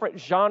have different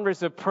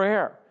genres of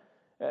prayer.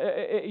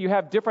 You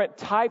have different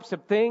types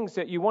of things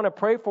that you want to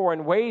pray for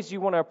and ways you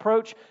want to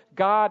approach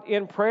God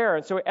in prayer.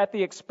 And so at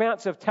the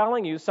expense of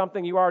telling you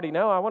something you already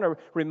know, I want to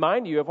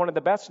remind you of one of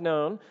the best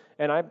known,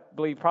 and I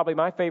believe probably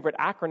my favorite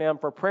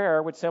acronym for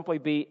prayer would simply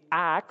be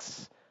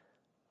ACTS.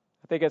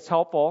 I think it's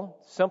helpful,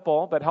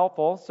 simple, but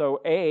helpful.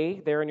 So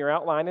A, there in your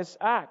outline, is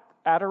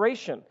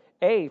adoration.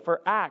 A for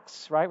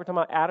acts, right? We're talking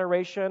about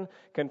adoration,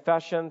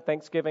 confession,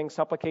 thanksgiving,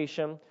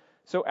 supplication.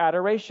 So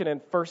adoration in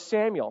 1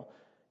 Samuel.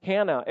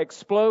 Hannah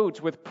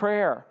explodes with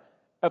prayer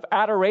of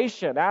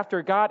adoration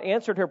after God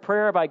answered her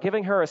prayer by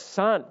giving her a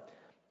son,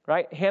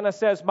 right? Hannah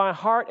says, my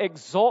heart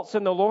exults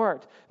in the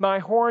Lord. My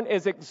horn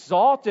is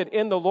exalted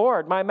in the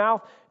Lord. My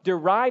mouth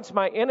derides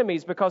my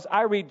enemies because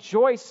I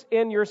rejoice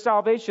in your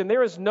salvation.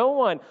 There is no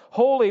one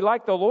holy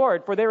like the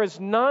Lord, for there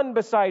is none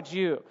besides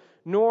you,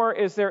 nor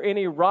is there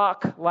any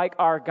rock like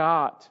our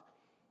God.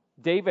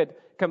 David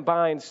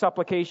combines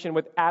supplication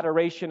with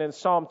adoration in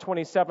Psalm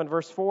 27,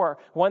 verse 4.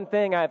 One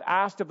thing I have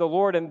asked of the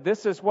Lord, and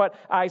this is what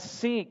I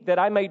seek, that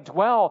I may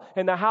dwell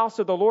in the house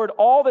of the Lord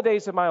all the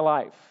days of my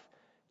life,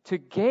 to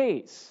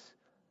gaze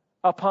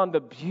upon the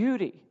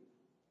beauty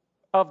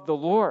of the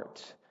Lord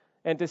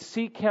and to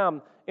seek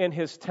Him in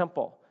His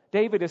temple.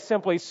 David is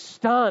simply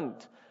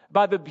stunned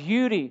by the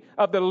beauty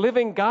of the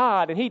living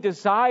God, and he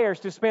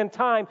desires to spend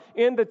time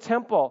in the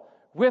temple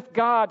with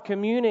God,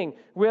 communing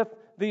with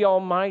the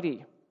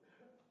Almighty.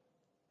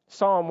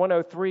 Psalm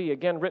 103,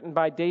 again written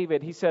by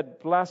David, he said,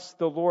 "Bless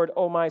the Lord,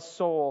 O my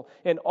soul,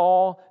 and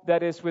all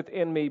that is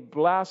within me.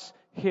 Bless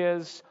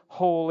his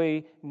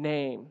holy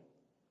name."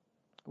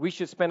 We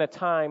should spend a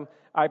time,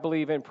 I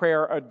believe, in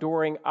prayer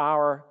adoring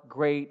our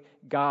great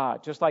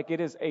God. Just like it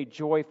is a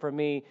joy for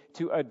me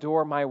to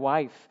adore my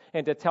wife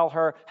and to tell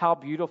her how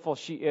beautiful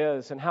she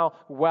is and how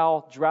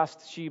well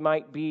dressed she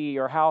might be,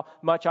 or how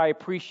much I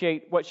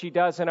appreciate what she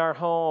does in our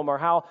home, or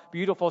how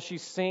beautiful she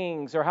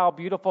sings, or how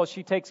beautiful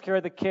she takes care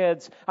of the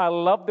kids. I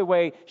love the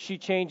way she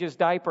changes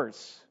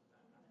diapers.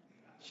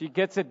 She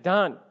gets it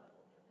done.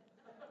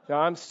 So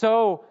I'm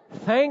so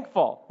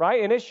thankful,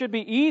 right? And it should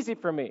be easy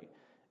for me.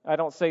 I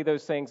don't say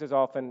those things as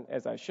often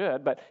as I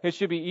should, but it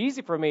should be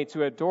easy for me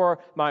to adore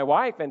my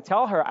wife and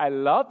tell her, "I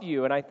love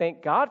you and I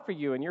thank God for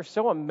you and you're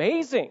so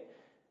amazing.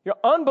 You're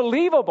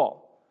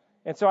unbelievable."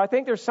 And so I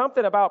think there's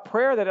something about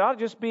prayer that it ought to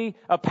just be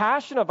a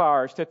passion of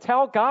ours, to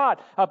tell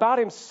God about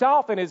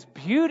himself and his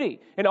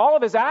beauty and all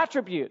of his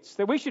attributes,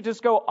 that we should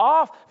just go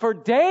off for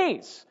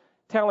days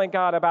telling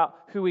God about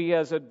who he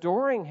is,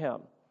 adoring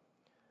him.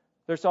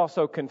 There's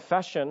also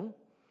confession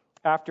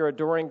after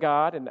adoring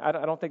God, and I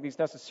don't think these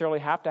necessarily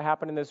have to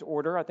happen in this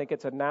order. I think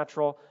it's a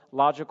natural,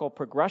 logical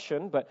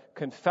progression, but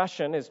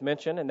confession is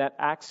mentioned in that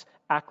Acts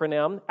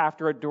acronym.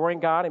 After adoring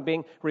God and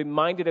being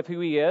reminded of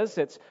who he is,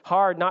 it's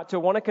hard not to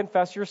want to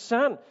confess your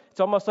sin. It's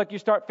almost like you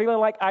start feeling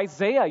like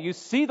Isaiah. You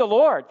see the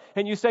Lord,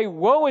 and you say,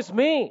 "Woe is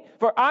me,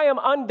 for I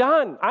am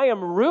undone. I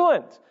am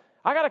ruined.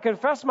 I got to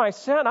confess my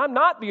sin. I'm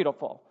not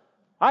beautiful.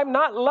 I'm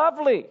not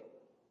lovely,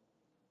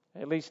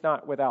 at least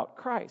not without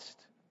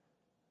Christ."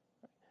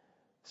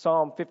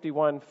 Psalm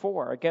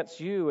 51:4, "Against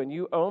you and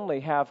you only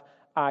have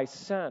I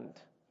sinned."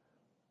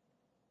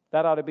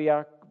 That ought to be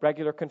our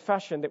regular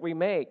confession that we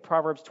make.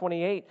 Proverbs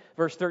 28,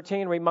 verse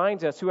 13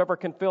 reminds us, "Whoever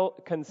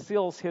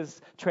conceals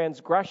his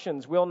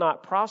transgressions will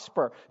not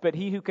prosper, but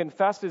he who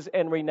confesses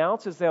and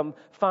renounces them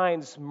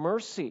finds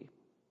mercy."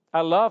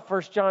 I love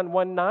 1 John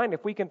 1:9.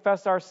 "If we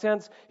confess our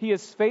sins, he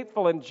is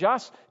faithful and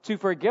just to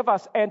forgive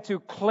us and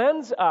to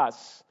cleanse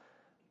us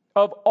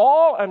of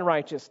all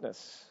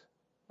unrighteousness."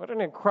 What an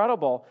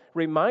incredible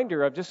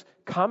reminder of just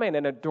coming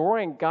and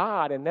adoring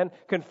God and then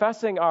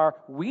confessing our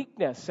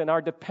weakness and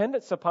our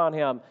dependence upon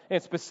him,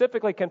 and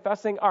specifically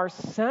confessing our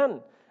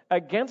sin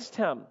against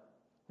him.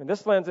 And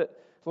this lends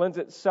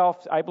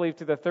itself, I believe,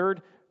 to the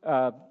third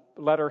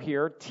letter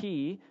here,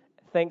 T,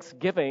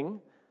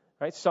 thanksgiving.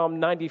 Right?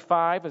 Psalm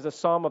 95 is a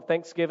psalm of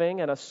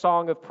thanksgiving and a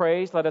song of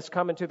praise. Let us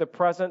come into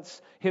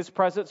his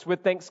presence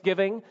with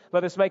thanksgiving.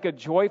 Let us make a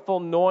joyful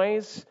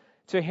noise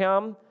to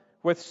him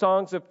with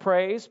songs of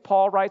praise.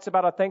 Paul writes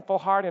about a thankful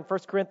heart in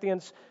 1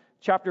 Corinthians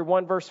chapter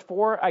 1, verse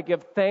 4. "I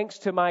give thanks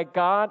to my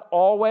God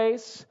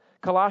always."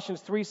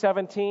 Colossians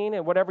 3:17,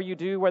 "And whatever you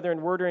do, whether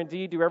in word or in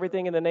deed, do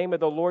everything in the name of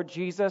the Lord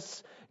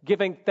Jesus,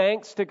 giving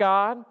thanks to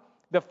God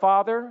the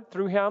Father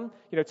through him."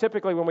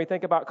 Typically when we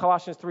think about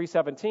Colossians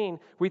 3:17,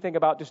 we think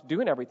about just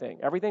doing everything.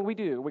 Everything we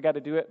do, we got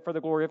to do it for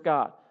the glory of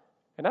God.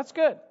 And that's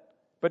good.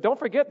 But don't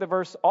forget, the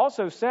verse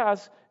also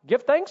says,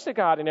 give thanks to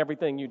God in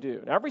everything you do.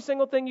 And every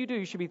single thing you do,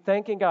 you should be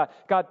thanking God.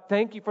 "God,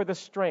 thank you for the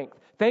strength.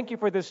 Thank you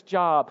for this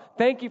job.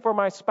 Thank you for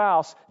my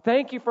spouse.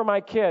 Thank you for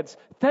my kids.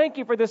 Thank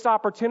you for this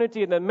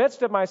opportunity. In the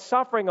midst of my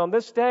suffering on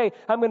this day,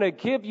 I'm going to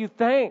give you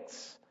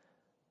thanks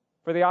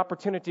for the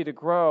opportunity to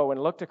grow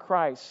and look to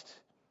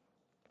Christ."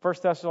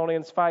 1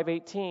 Thessalonians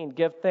 5:18,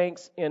 "Give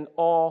thanks in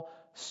all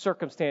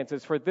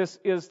circumstances, for this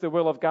is the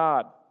will of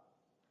God."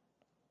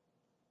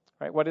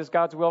 Right? What is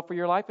God's will for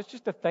your life? It's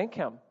just to thank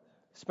him.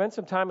 Spend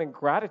some time in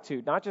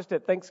gratitude, not just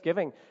at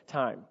Thanksgiving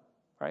time,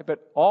 right?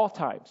 But all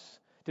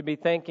times to be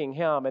thanking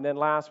him. And then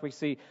last we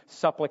see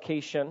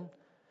supplication.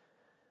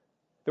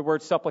 The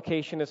word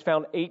supplication is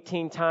found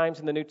 18 times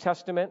in the New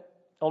Testament,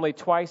 only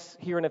twice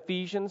here in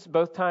Ephesians,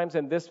 both times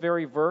in this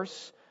very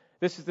verse.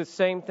 This is the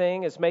same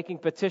thing as making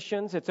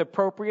petitions. It's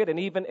appropriate and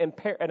even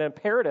an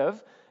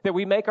imperative that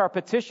we make our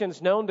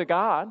petitions known to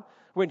God.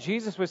 When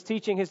Jesus was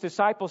teaching his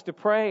disciples to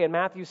pray in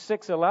Matthew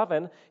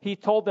 6:11, he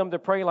told them to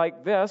pray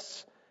like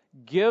this: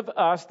 "Give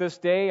us this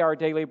day our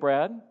daily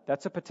bread."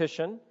 That's a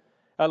petition.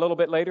 A little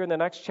bit later in the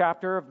next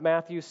chapter of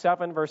Matthew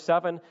 7, verse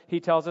 7, he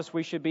tells us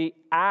we should be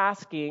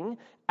asking.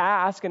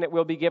 "Ask, and it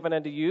will be given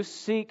unto you.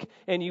 Seek,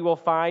 and you will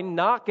find.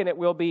 Knock, and it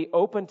will be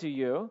open to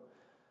you."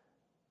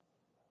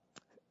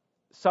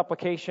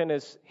 Supplication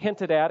is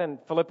hinted at in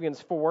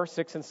Philippians 4,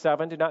 6, and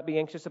 7. "Do not be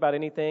anxious about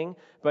anything,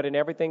 but in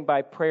everything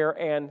by prayer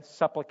and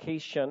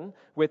supplication.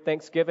 With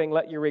thanksgiving,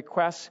 let your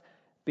requests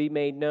be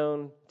made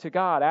known to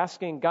God."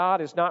 Asking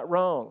God is not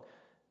wrong.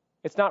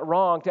 It's not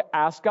wrong to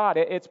ask God.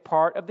 It's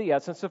part of the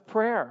essence of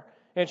prayer.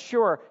 And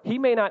sure, he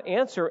may not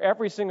answer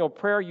every single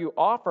prayer you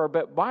offer,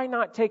 but why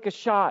not take a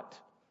shot?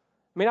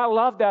 I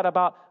love that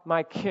about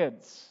my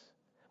kids.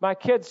 My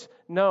kids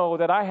know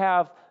that I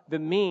have the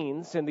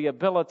means and the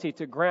ability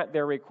to grant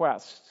their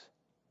requests.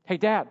 "Hey,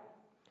 Dad,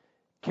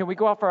 can we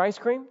go out for ice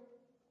cream?"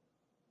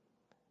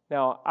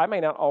 Now, I may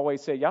not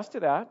always say yes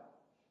to that,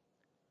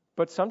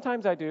 but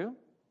sometimes I do,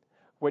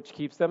 which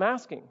keeps them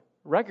asking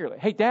regularly.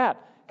 "Hey, Dad,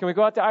 can we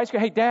go out to ice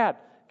cream? Hey, Dad,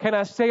 can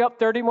I stay up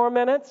 30 more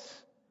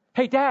minutes?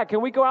 Hey, Dad,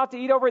 can we go out to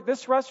eat over at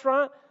this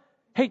restaurant?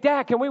 Hey,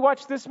 Dad, can we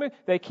watch this movie?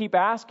 They keep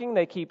asking,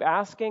 they keep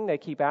asking, they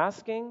keep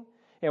asking.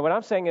 And what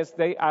I'm saying is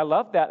I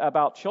love that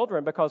about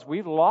children, because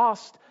we've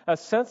lost a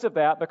sense of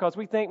that, because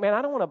we think, man,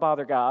 I don't want to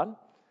bother God.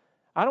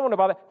 I don't want to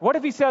bother. What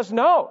if he says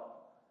no?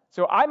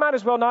 So I might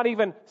as well not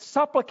even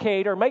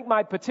supplicate or make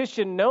my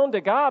petition known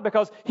to God,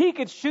 because he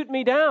could shoot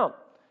me down.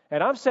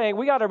 And I'm saying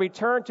we got to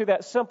return to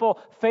that simple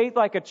faith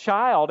like a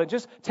child and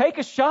just take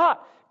a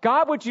shot.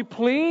 God, would you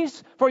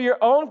please, for your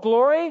own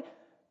glory,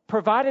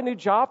 provide a new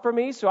job for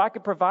me so I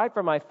could provide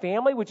for my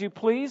family? Would you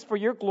please, for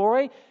your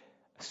glory,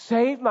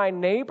 save my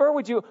neighbor?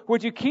 Would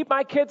you keep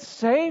my kids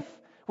safe?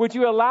 Would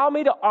you allow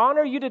me to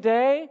honor you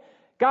today?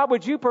 God,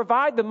 would you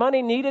provide the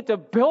money needed to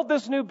build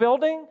this new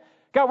building?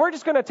 God, we're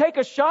just going to take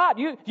a shot.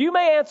 You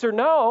may answer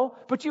no,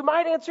 but you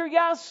might answer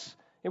yes.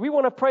 And we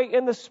want to pray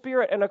in the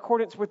Spirit in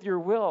accordance with your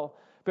will.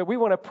 But we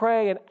want to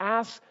pray and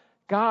ask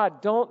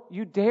God, don't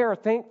you dare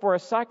think for a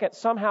second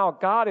somehow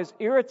God is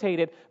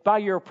irritated by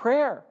your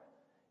prayer.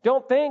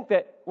 Don't think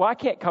that, well, I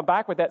can't come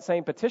back with that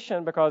same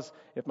petition, because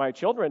if my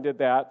children did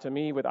that to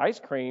me with ice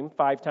cream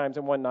 5 times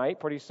in one night,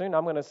 pretty soon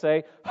I'm going to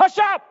say, hush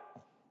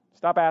up!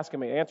 Stop asking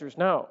me. The answer is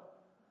no.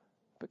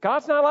 But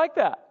God's not like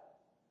that.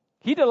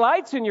 He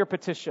delights in your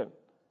petition.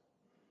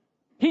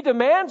 He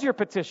demands your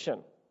petition.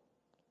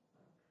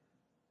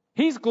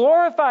 He's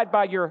glorified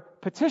by your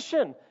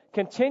petition.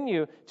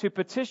 Continue to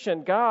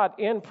petition God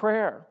in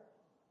prayer.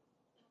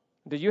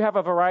 Do you have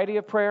a variety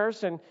of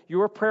prayers in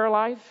your prayer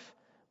life?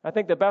 I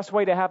think the best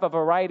way to have a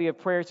variety of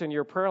prayers in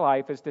your prayer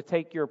life is to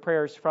take your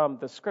prayers from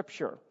the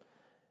Scripture.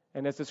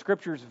 And as the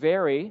Scriptures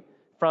vary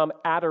from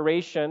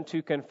adoration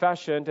to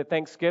confession to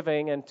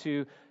thanksgiving and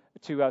to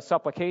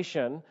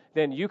supplication,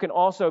 then you can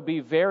also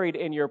be varied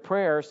in your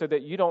prayer so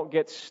that you don't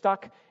get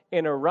stuck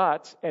in a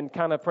rut and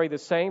kind of pray the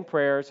same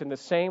prayers in the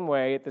same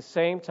way at the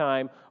same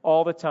time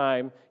all the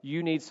time.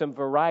 You need some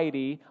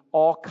variety,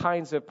 all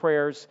kinds of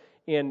prayers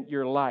in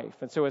your life.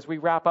 And so as we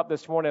wrap up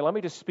this morning, let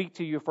me just speak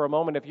to you for a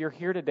moment. If you're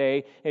here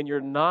today and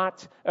you're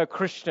not a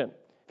Christian,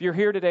 if you're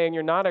here today and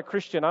you're not a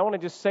Christian, I want to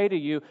just say to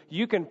you,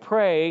 you can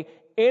pray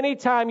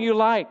anytime you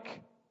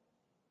like.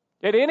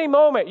 At any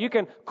moment, you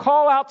can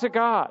call out to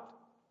God.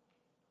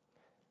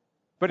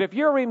 But if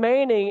you're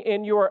remaining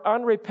in your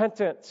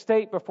unrepentant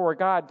state before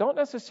God, don't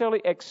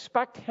necessarily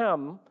expect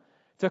Him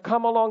to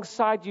come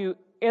alongside you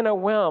in a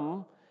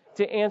whim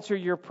to answer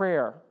your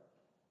prayer.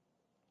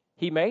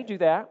 He may do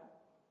that,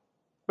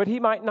 but He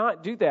might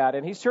not do that.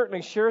 And He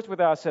certainly shares with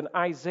us in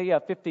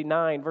Isaiah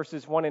 59,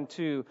 verses 1 and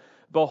 2,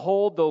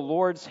 behold, the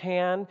Lord's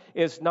hand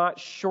is not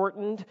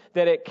shortened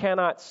that it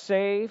cannot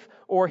save,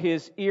 or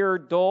His ear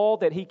dull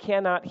that He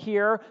cannot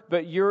hear,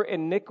 but your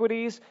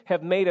iniquities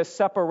have made a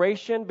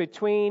separation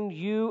between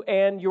you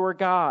and your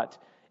God,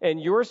 and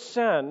your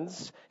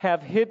sins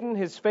have hidden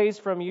His face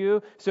from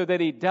you so that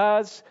He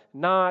does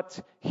not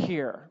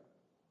hear.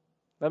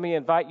 Let me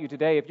invite you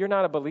today, if you're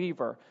not a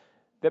believer,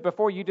 that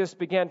before you just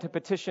begin to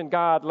petition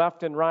God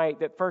left and right,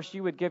 that first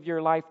you would give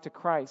your life to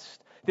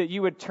Christ, that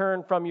you would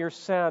turn from your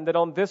sin, that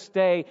on this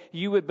day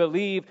you would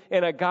believe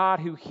in a God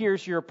who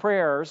hears your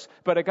prayers,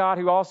 but a God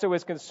who also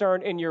is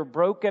concerned in your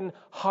broken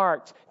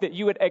heart, that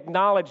you would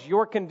acknowledge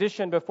your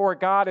condition before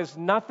God is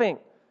nothing,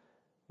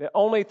 that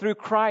only through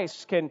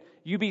Christ can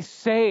you be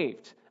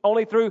saved.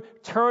 Only through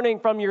turning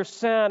from your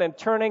sin and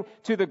turning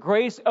to the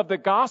grace of the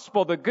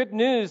gospel, the good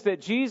news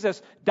that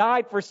Jesus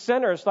died for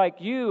sinners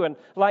like you and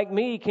like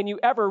me, can you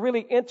ever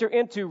really enter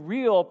into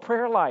real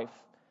prayer life.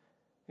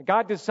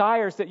 God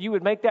desires that you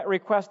would make that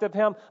request of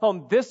Him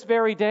on this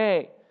very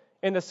day,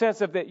 in the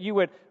sense of that you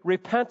would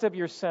repent of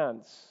your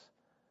sins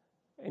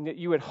and that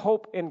you would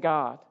hope in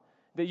God,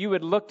 that you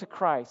would look to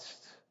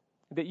Christ,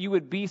 that you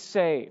would be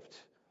saved.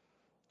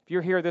 If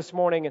you're here this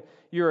morning and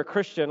you're a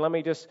Christian, let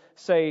me just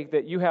say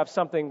that you have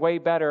something way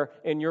better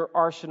in your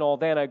arsenal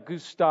than a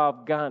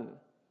Gustav gun.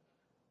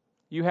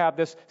 You have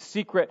this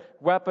secret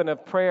weapon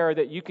of prayer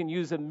that you can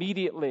use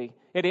immediately,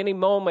 at any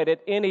moment,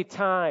 at any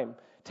time.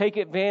 Take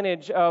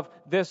advantage of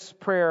this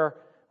prayer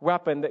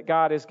weapon that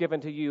God has given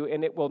to you,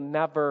 and it will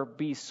never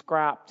be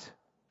scrapped.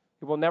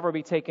 It will never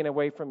be taken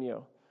away from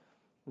you.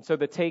 And so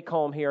the take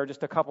home here,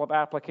 just a couple of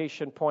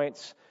application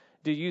points.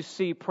 Do you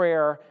see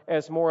prayer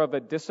as more of a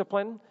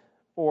discipline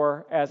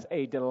or as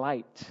a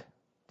delight?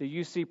 Do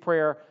you see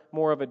prayer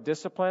more of a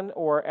discipline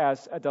or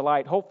as a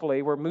delight?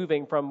 Hopefully, we're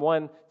moving from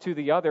one to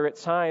the other. At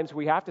times,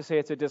 we have to say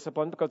it's a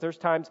discipline because there's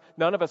times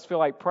none of us feel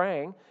like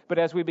praying. But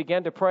as we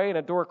begin to pray and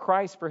adore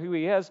Christ for who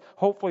He is,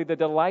 hopefully the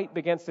delight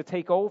begins to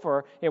take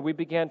over and we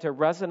begin to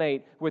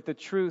resonate with the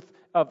truth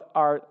of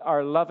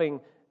our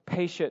loving,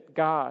 patient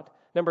God.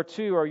 Number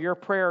 2, are your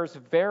prayers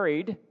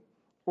varied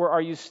or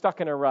are you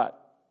stuck in a rut?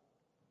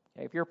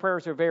 If your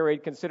prayers are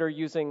varied, consider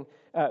using,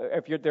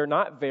 they're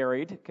not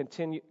varied,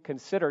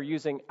 consider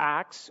using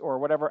ACTS or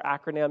whatever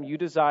acronym you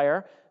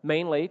desire.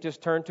 Mainly,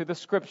 just turn to the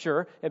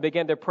Scripture and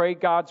begin to pray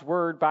God's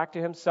Word back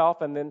to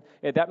Himself. And then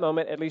at that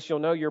moment, at least you'll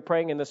know you're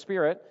praying in the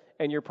Spirit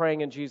and you're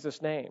praying in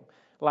Jesus' name.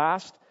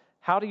 Last,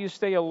 how do you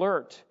stay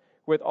alert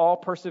with all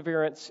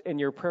perseverance in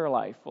your prayer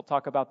life. We'll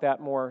talk about that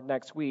more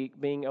next week,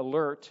 being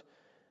alert,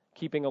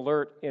 keeping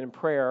alert in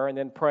prayer, and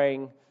then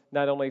praying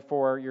not only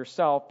for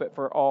yourself, but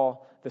for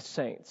all the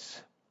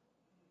saints.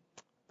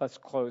 Let's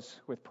close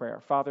with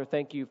prayer. Father,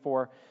 thank you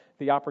for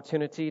the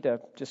opportunity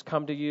to just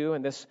come to you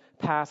in this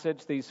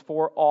passage, these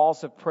 4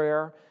 alls of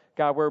prayer.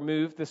 God, we're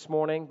moved this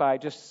morning by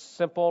just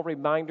simple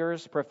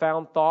reminders,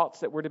 profound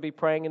thoughts that we're to be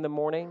praying in the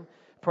morning,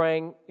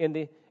 praying in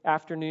the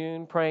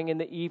afternoon, praying in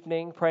the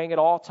evening, praying at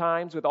all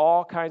times with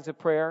all kinds of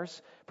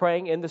prayers,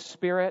 praying in the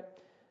Spirit.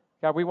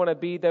 God, we want to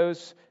be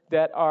those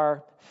that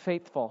are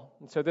faithful.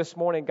 And so this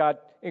morning, God,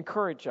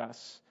 encourage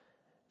us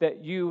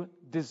that you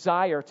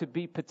desire to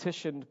be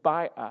petitioned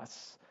by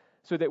us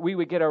so that we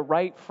would get a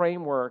right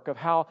framework of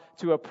how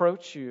to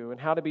approach you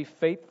and how to be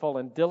faithful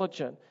and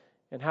diligent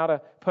and how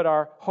to put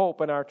our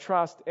hope and our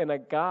trust in a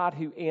God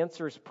who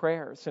answers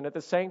prayers. And at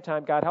the same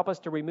time, God, help us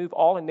to remove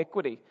all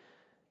iniquity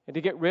and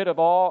to get rid of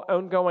all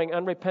ongoing,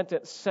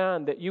 unrepentant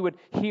sin, that you would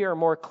hear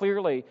more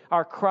clearly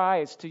our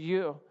cries to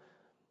you.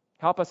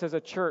 Help us as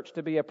a church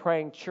to be a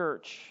praying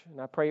church.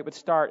 And I pray it would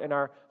start in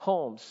our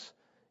homes,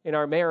 in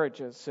our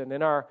marriages, and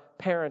in our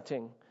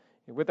parenting,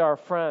 and with our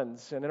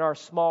friends, and in our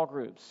small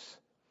groups.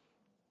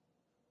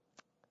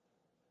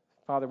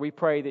 Father, we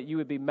pray that you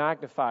would be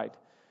magnified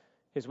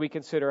as we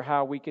consider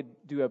how we could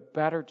do a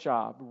better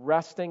job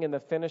resting in the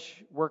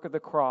finished work of the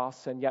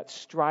cross and yet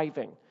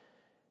striving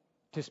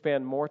to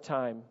spend more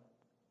time,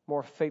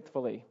 more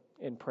faithfully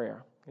in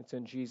prayer. It's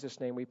in Jesus'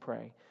 name we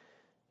pray.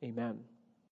 Amen.